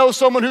many of you know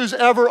someone who's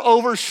ever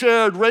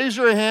overshared? Raise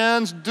your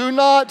hands. Do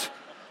not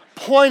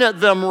point at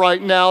them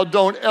right now.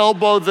 Don't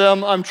elbow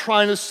them. I'm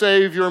trying to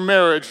save your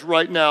marriage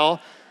right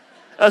now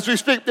as we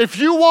speak. If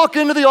you walk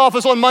into the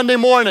office on Monday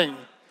morning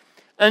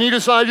and you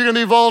decide you're going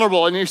to be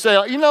vulnerable and you say,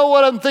 you know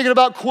what, I'm thinking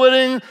about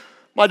quitting.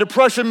 My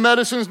depression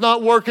medicine's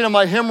not working and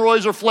my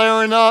hemorrhoids are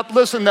flaring up.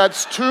 Listen,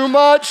 that's too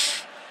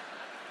much.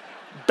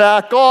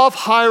 Back off,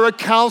 hire a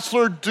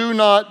counselor. Do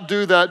not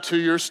do that to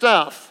your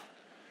staff.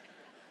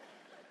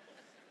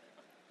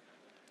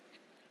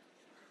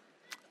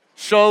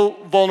 Show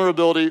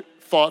vulnerability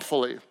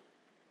thoughtfully.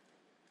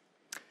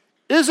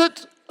 Is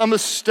it a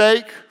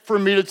mistake for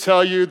me to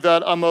tell you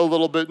that I'm a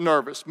little bit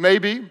nervous?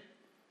 Maybe,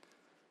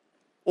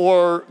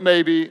 or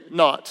maybe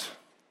not.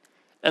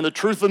 And the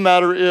truth of the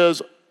matter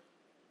is,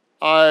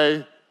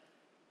 I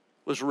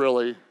was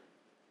really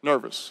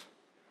nervous.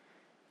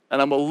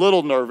 And I'm a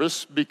little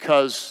nervous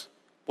because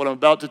what I'm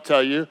about to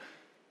tell you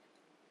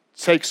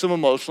takes some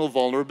emotional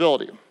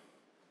vulnerability.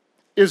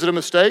 Is it a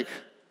mistake?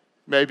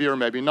 Maybe or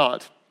maybe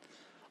not.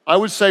 I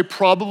would say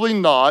probably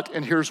not,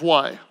 and here's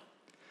why.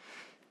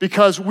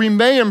 Because we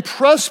may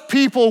impress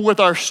people with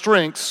our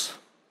strengths,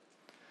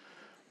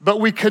 but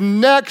we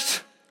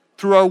connect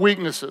through our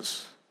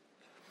weaknesses.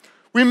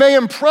 We may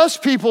impress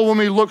people when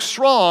we look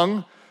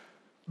strong,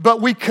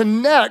 but we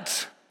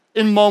connect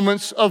in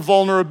moments of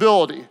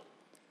vulnerability.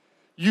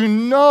 You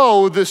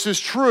know this is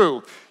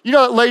true. You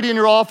know that lady in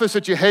your office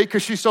that you hate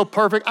because she's so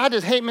perfect? I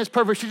just hate Miss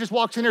Perfect. She just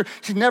walks in here.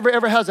 She never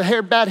ever has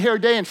a bad hair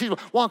day, and she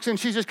walks in,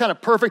 she's just kind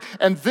of perfect.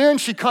 And then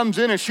she comes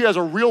in and she has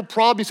a real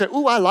problem. You say,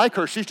 ooh, I like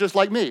her. She's just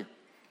like me.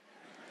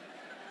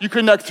 You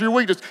connect through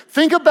weakness.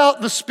 Think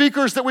about the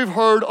speakers that we've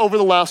heard over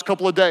the last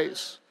couple of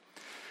days.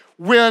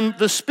 When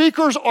the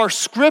speakers are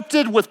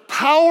scripted with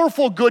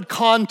powerful, good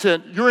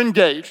content, you're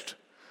engaged.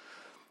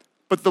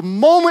 But the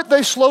moment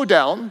they slow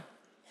down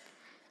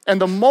and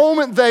the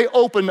moment they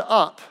open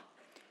up,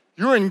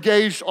 you're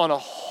engaged on a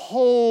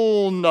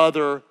whole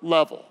nother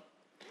level.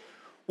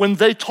 When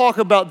they talk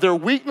about their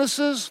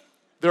weaknesses,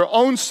 their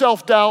own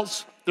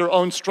self-doubts, their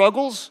own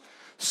struggles,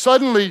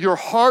 suddenly your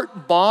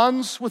heart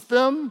bonds with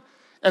them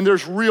and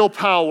there's real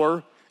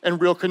power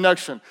and real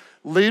connection.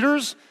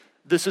 Leaders,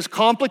 this is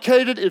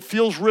complicated, it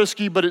feels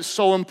risky, but it's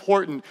so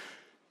important.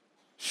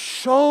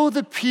 Show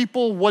the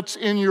people what's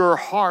in your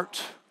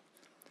heart.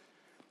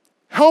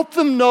 Help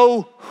them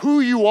know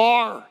who you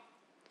are,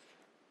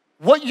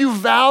 what you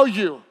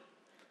value,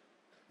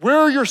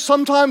 where you're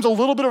sometimes a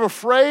little bit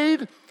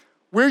afraid,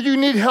 where you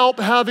need help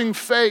having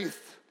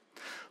faith.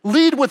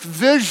 Lead with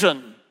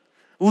vision,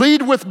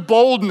 lead with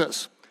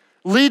boldness,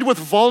 lead with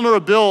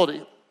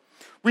vulnerability.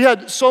 We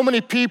had so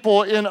many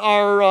people in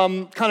our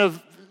kind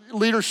of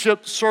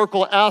leadership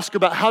circle ask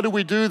about how do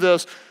we do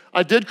this.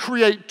 I did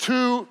create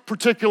 2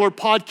 particular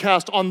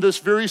podcasts on this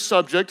very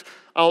subject.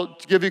 I'll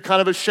give you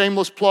kind of a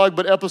shameless plug,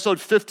 but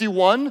episode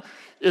 51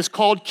 is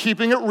called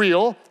Keeping It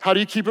Real. How do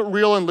you keep it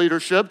real in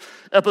leadership?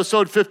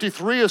 Episode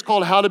 53 is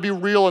called How to Be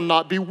Real and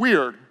Not Be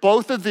Weird.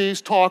 Both of these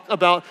talk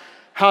about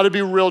how to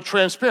be real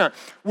transparent.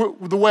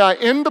 The way I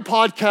end the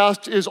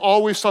podcast is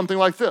always something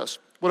like this.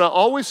 What I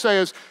always say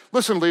is,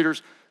 listen,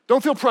 leaders,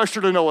 don't feel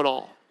pressure to know it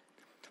all.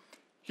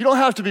 You don't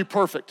have to be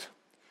perfect.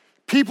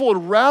 People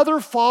would rather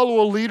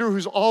follow a leader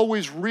who's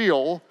always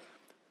real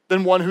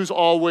than one who's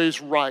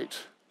always right.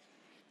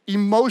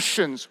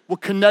 Emotions will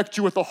connect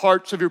you with the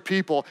hearts of your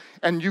people,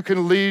 and you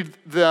can lead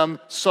them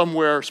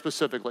somewhere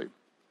specifically.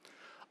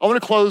 I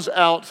want to close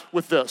out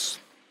with this.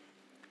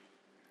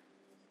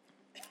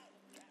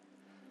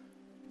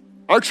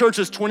 Our church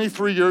is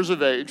 23 years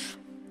of age.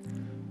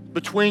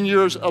 Between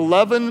years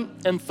 11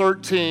 and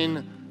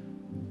 13,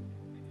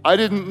 I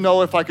didn't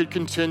know if I could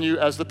continue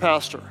as the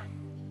pastor.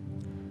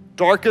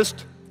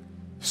 darkest,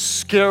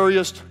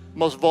 scariest,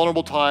 most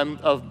vulnerable time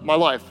of my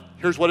life.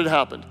 Here's what had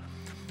happened.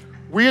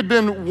 We had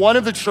been one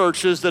of the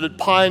churches that had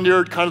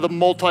pioneered kind of the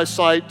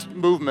multi-site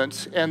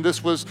movement, and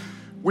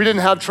we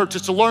didn't have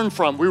churches to learn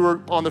from. We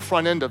were on the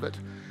front end of it.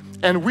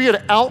 And we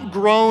had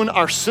outgrown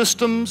our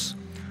systems.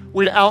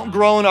 We'd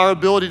outgrown our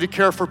ability to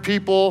care for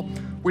people.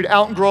 We'd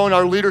outgrown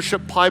our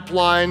leadership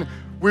pipeline.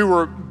 We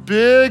were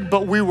big,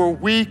 but we were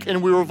weak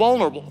and we were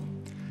vulnerable.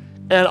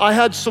 And I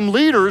had some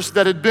leaders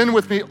that had been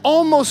with me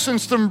almost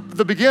since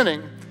the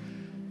beginning.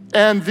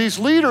 And these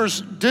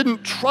leaders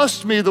didn't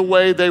trust me the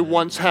way they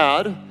once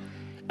had.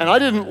 And I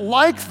didn't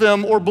like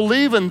them or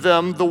believe in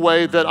them the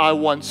way that I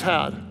once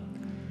had.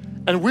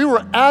 And we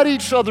were at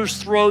each other's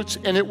throats,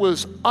 and it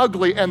was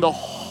ugly, and the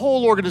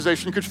whole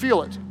organization could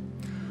feel it.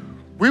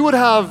 We would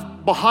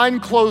have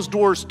behind closed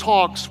doors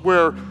talks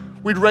where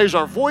we'd raise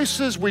our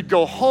voices, we'd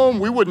go home,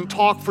 we wouldn't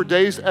talk for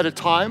days at a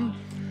time.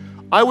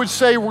 I would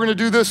say, we're gonna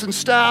do this in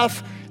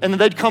staff, and then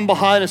they'd come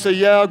behind and say,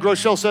 yeah,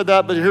 Groeschel said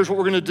that, but here's what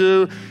we're gonna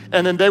do.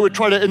 And then they would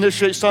try to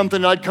initiate something,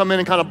 and I'd come in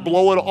and kind of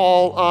blow it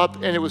all up,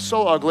 and it was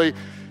so ugly.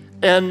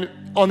 And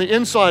on the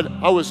inside,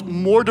 I was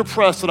more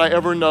depressed than I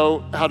ever know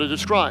how to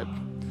describe.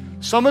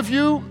 Some of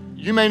you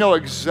may know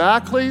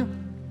exactly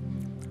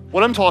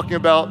what I'm talking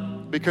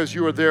about because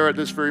you were there at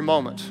this very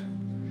moment.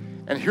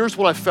 And here's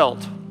what I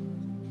felt.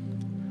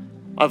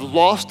 I've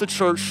lost the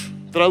church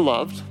that I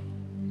loved.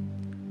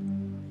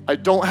 I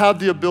don't have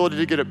the ability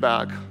to get it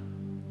back.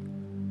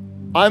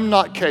 I'm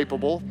not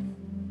capable.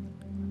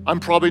 I'm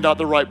probably not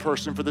the right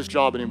person for this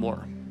job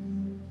anymore.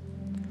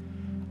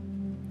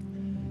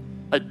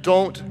 I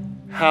don't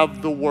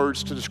have the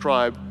words to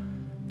describe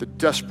the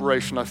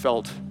desperation I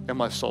felt in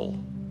my soul.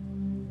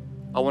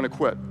 I want to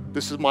quit.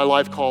 This is my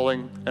life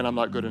calling, and I'm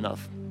not good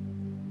enough.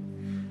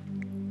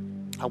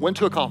 I went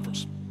to a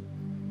conference.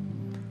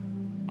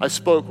 I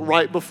spoke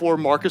right before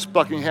Marcus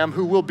Buckingham,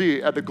 who will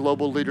be at the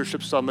Global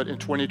Leadership Summit in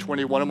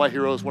 2020, one of my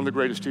heroes, one of the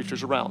greatest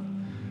teachers around.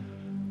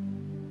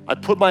 I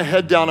put my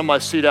head down in my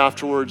seat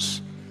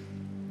afterwards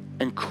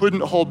and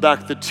couldn't hold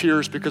back the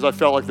tears because I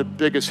felt like the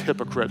biggest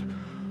hypocrite.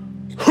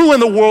 Who in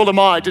the world am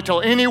I to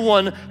tell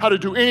anyone how to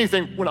do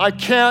anything when I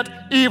can't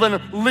even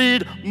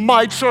lead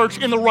my church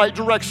in the right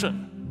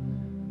direction?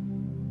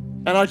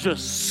 And I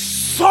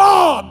just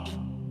sobbed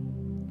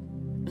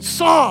and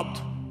sobbed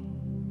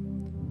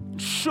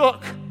and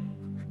shook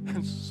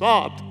and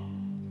sobbed.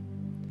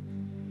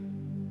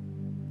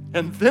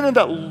 And then in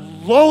that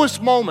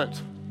lowest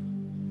moment,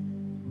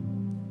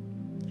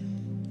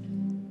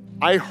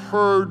 I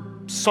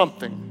heard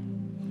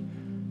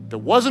something that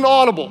wasn't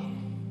audible.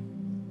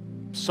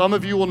 Some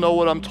of you will know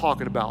what I'm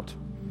talking about.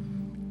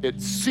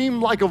 It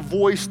seemed like a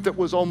voice that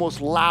was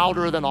almost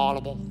louder than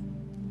audible.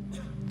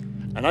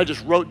 And I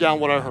just wrote down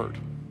what I heard.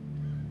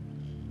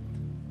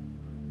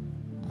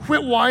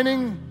 Quit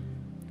whining.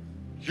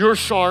 You're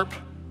sharp.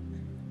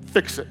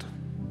 Fix it.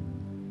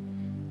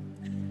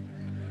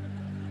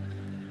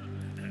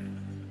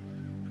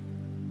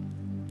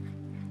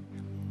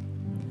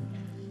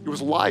 It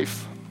was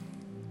life.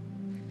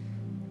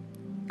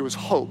 It was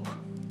hope.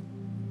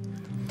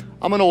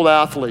 I'm an old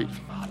athlete.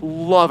 I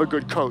love a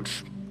good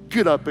coach.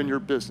 Get up in your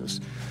business.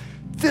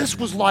 This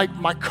was like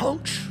my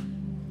coach.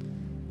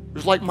 It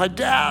was like my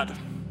dad.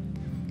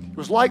 It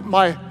was like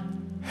my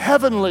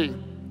heavenly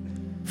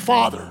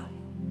Father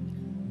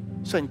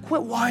saying,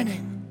 quit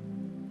whining.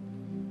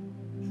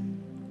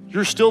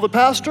 You're still the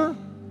pastor?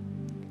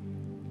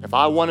 If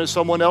I wanted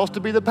someone else to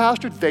be the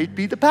pastor, they'd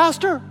be the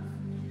pastor.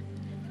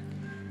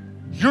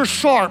 You're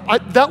sharp.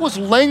 That was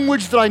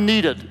language that I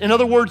needed. In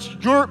other words,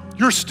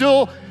 you're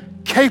still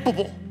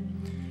capable.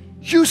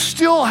 You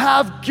still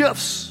have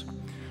gifts.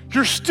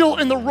 You're still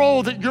in the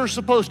role that you're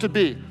supposed to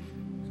be.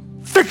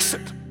 Fix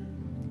it.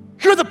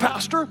 You're the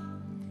pastor.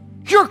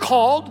 You're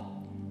called.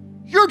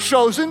 You're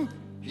chosen.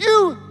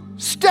 You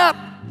step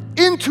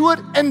into it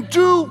and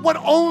do what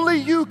only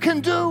you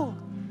can do.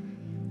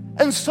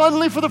 And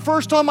suddenly, for the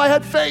first time, I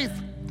had faith.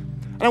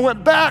 And I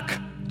went back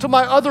to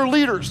my other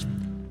leaders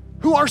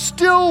who are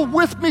still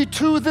with me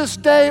to this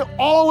day,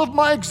 all of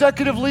my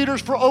executive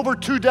leaders for over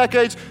 2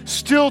 decades,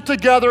 still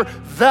together.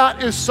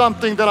 That is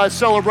something that I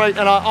celebrate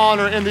and I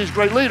honor in these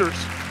great leaders.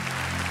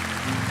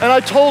 And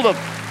I told them,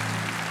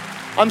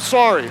 I'm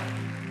sorry.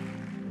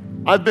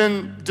 I've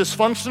been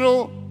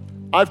dysfunctional.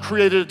 I've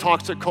created a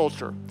toxic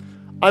culture.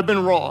 I've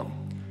been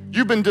wrong.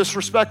 You've been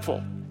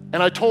disrespectful.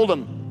 And I told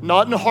them,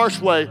 not in a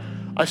harsh way,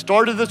 I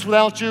started this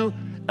without you,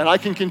 and I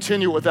can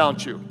continue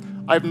without you.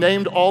 I've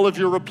named all of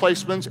your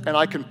replacements, and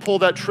I can pull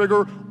that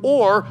trigger,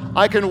 or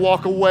I can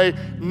walk away.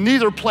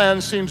 Neither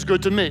plan seems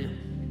good to me.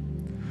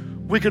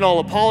 We can all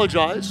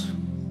apologize.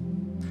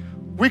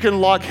 We can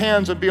lock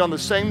hands and be on the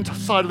same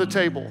side of the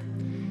table.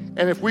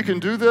 And if we can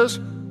do this,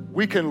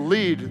 we can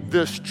lead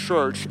this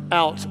church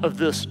out of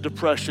this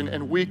depression,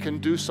 and we can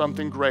do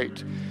something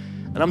great.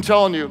 And I'm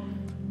telling you,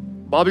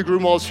 Bobby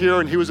Grunwald's here,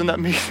 and he was in that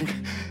meeting,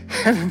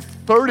 and in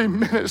 30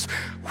 minutes,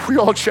 we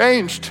all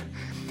changed.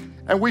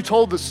 And we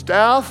told the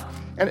staff,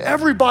 and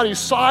everybody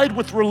sighed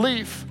with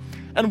relief.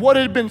 And what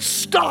had been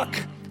stuck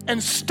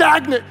and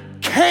stagnant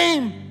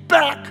came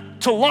back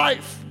to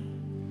life.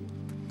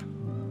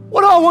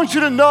 What do I want you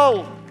to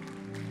know?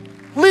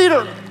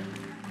 Leader,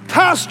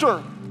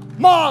 pastor,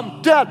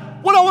 mom,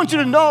 dad, what I want you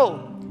to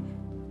know,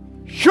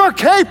 you're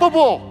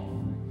capable,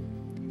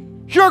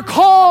 you're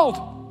called,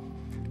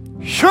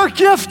 you're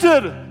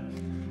gifted,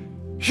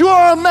 you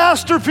are a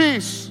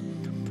masterpiece.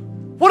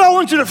 What I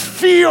want you to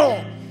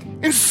feel,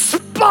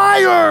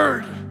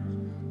 inspired,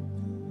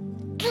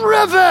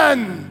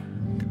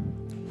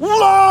 driven,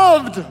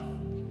 loved,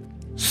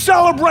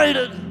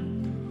 celebrated.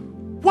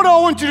 What I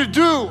want you to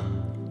do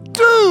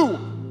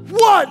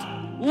what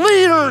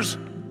leaders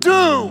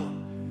do.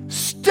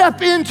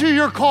 Step into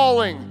your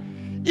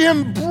calling.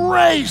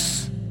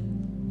 Embrace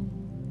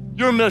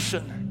your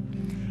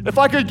mission. If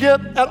I could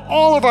get at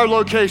all of our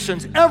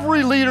locations,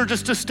 every leader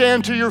just to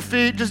stand to your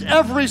feet, just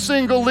every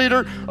single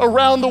leader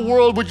around the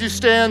world, would you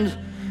stand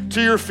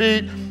to your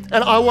feet?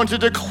 And I want to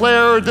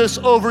declare this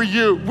over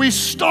you. We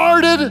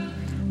started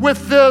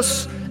with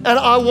this, and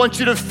I want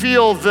you to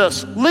feel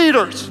this.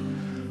 Leaders,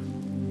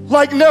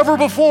 like never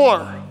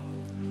before,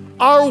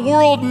 our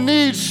world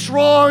needs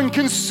strong,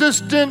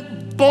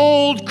 consistent,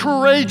 bold,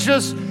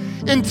 courageous,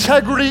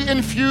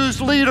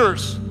 integrity-infused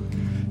leaders.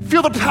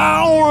 Feel the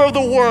power of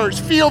the words.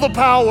 Feel the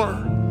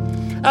power.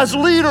 As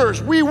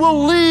leaders, we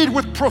will lead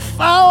with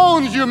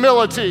profound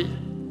humility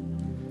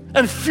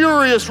and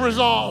furious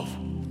resolve.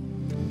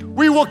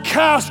 We will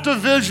cast a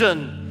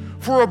vision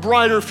for a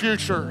brighter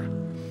future,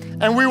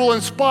 and we will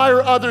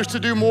inspire others to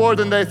do more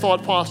than they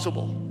thought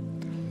possible.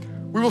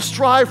 We will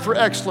strive for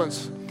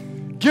excellence,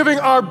 giving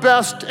our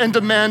best and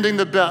demanding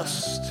the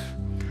best.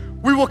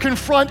 We will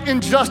confront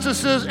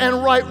injustices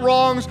and right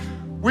wrongs.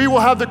 We will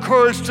have the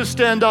courage to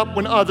stand up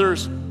when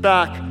others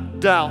back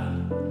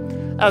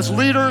down. As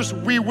leaders,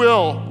 we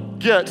will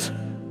get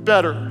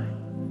better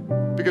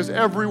because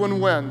everyone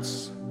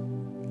wins.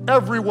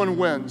 Everyone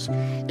wins.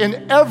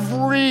 In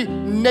every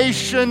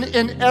nation,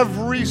 in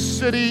every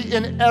city,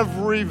 in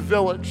every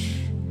village,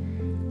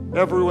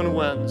 everyone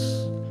wins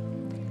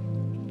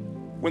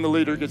when the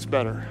leader gets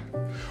better.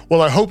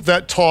 Well, I hope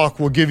that talk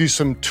will give you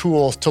some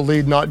tools to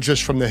lead not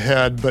just from the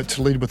head, but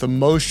to lead with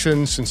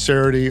emotion,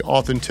 sincerity,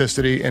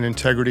 authenticity, and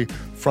integrity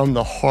from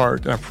the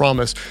heart. And I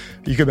promise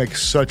you can make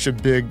such a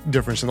big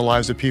difference in the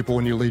lives of people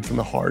when you lead from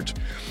the heart.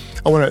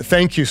 I want to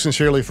thank you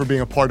sincerely for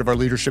being a part of our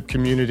leadership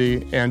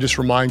community and just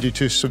remind you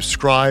to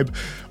subscribe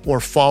or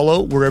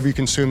follow wherever you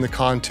consume the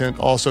content.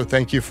 Also,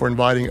 thank you for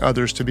inviting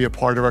others to be a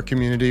part of our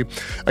community.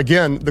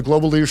 Again, the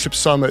Global Leadership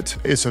Summit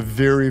is a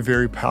very,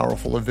 very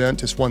powerful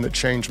event. It's one that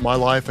changed my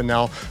life, and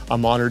now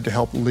I'm honored to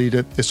help lead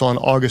it. It's on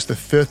August the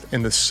 5th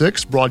and the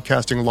 6th,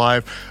 broadcasting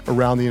live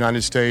around the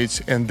United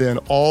States, and then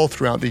all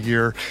throughout the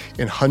year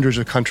in hundreds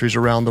of countries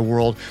around the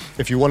world.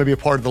 If you want to be a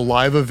part of the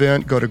live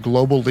event, go to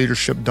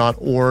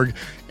globalleadership.org.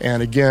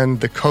 And again,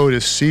 the code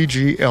is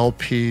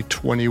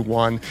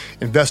CGLP21.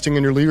 Investing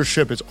in your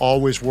leadership is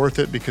always worth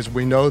it because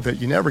we know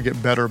that you never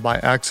get better by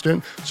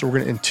accident. So we're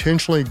going to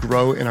intentionally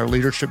grow in our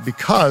leadership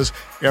because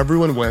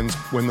everyone wins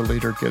when the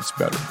leader gets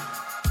better.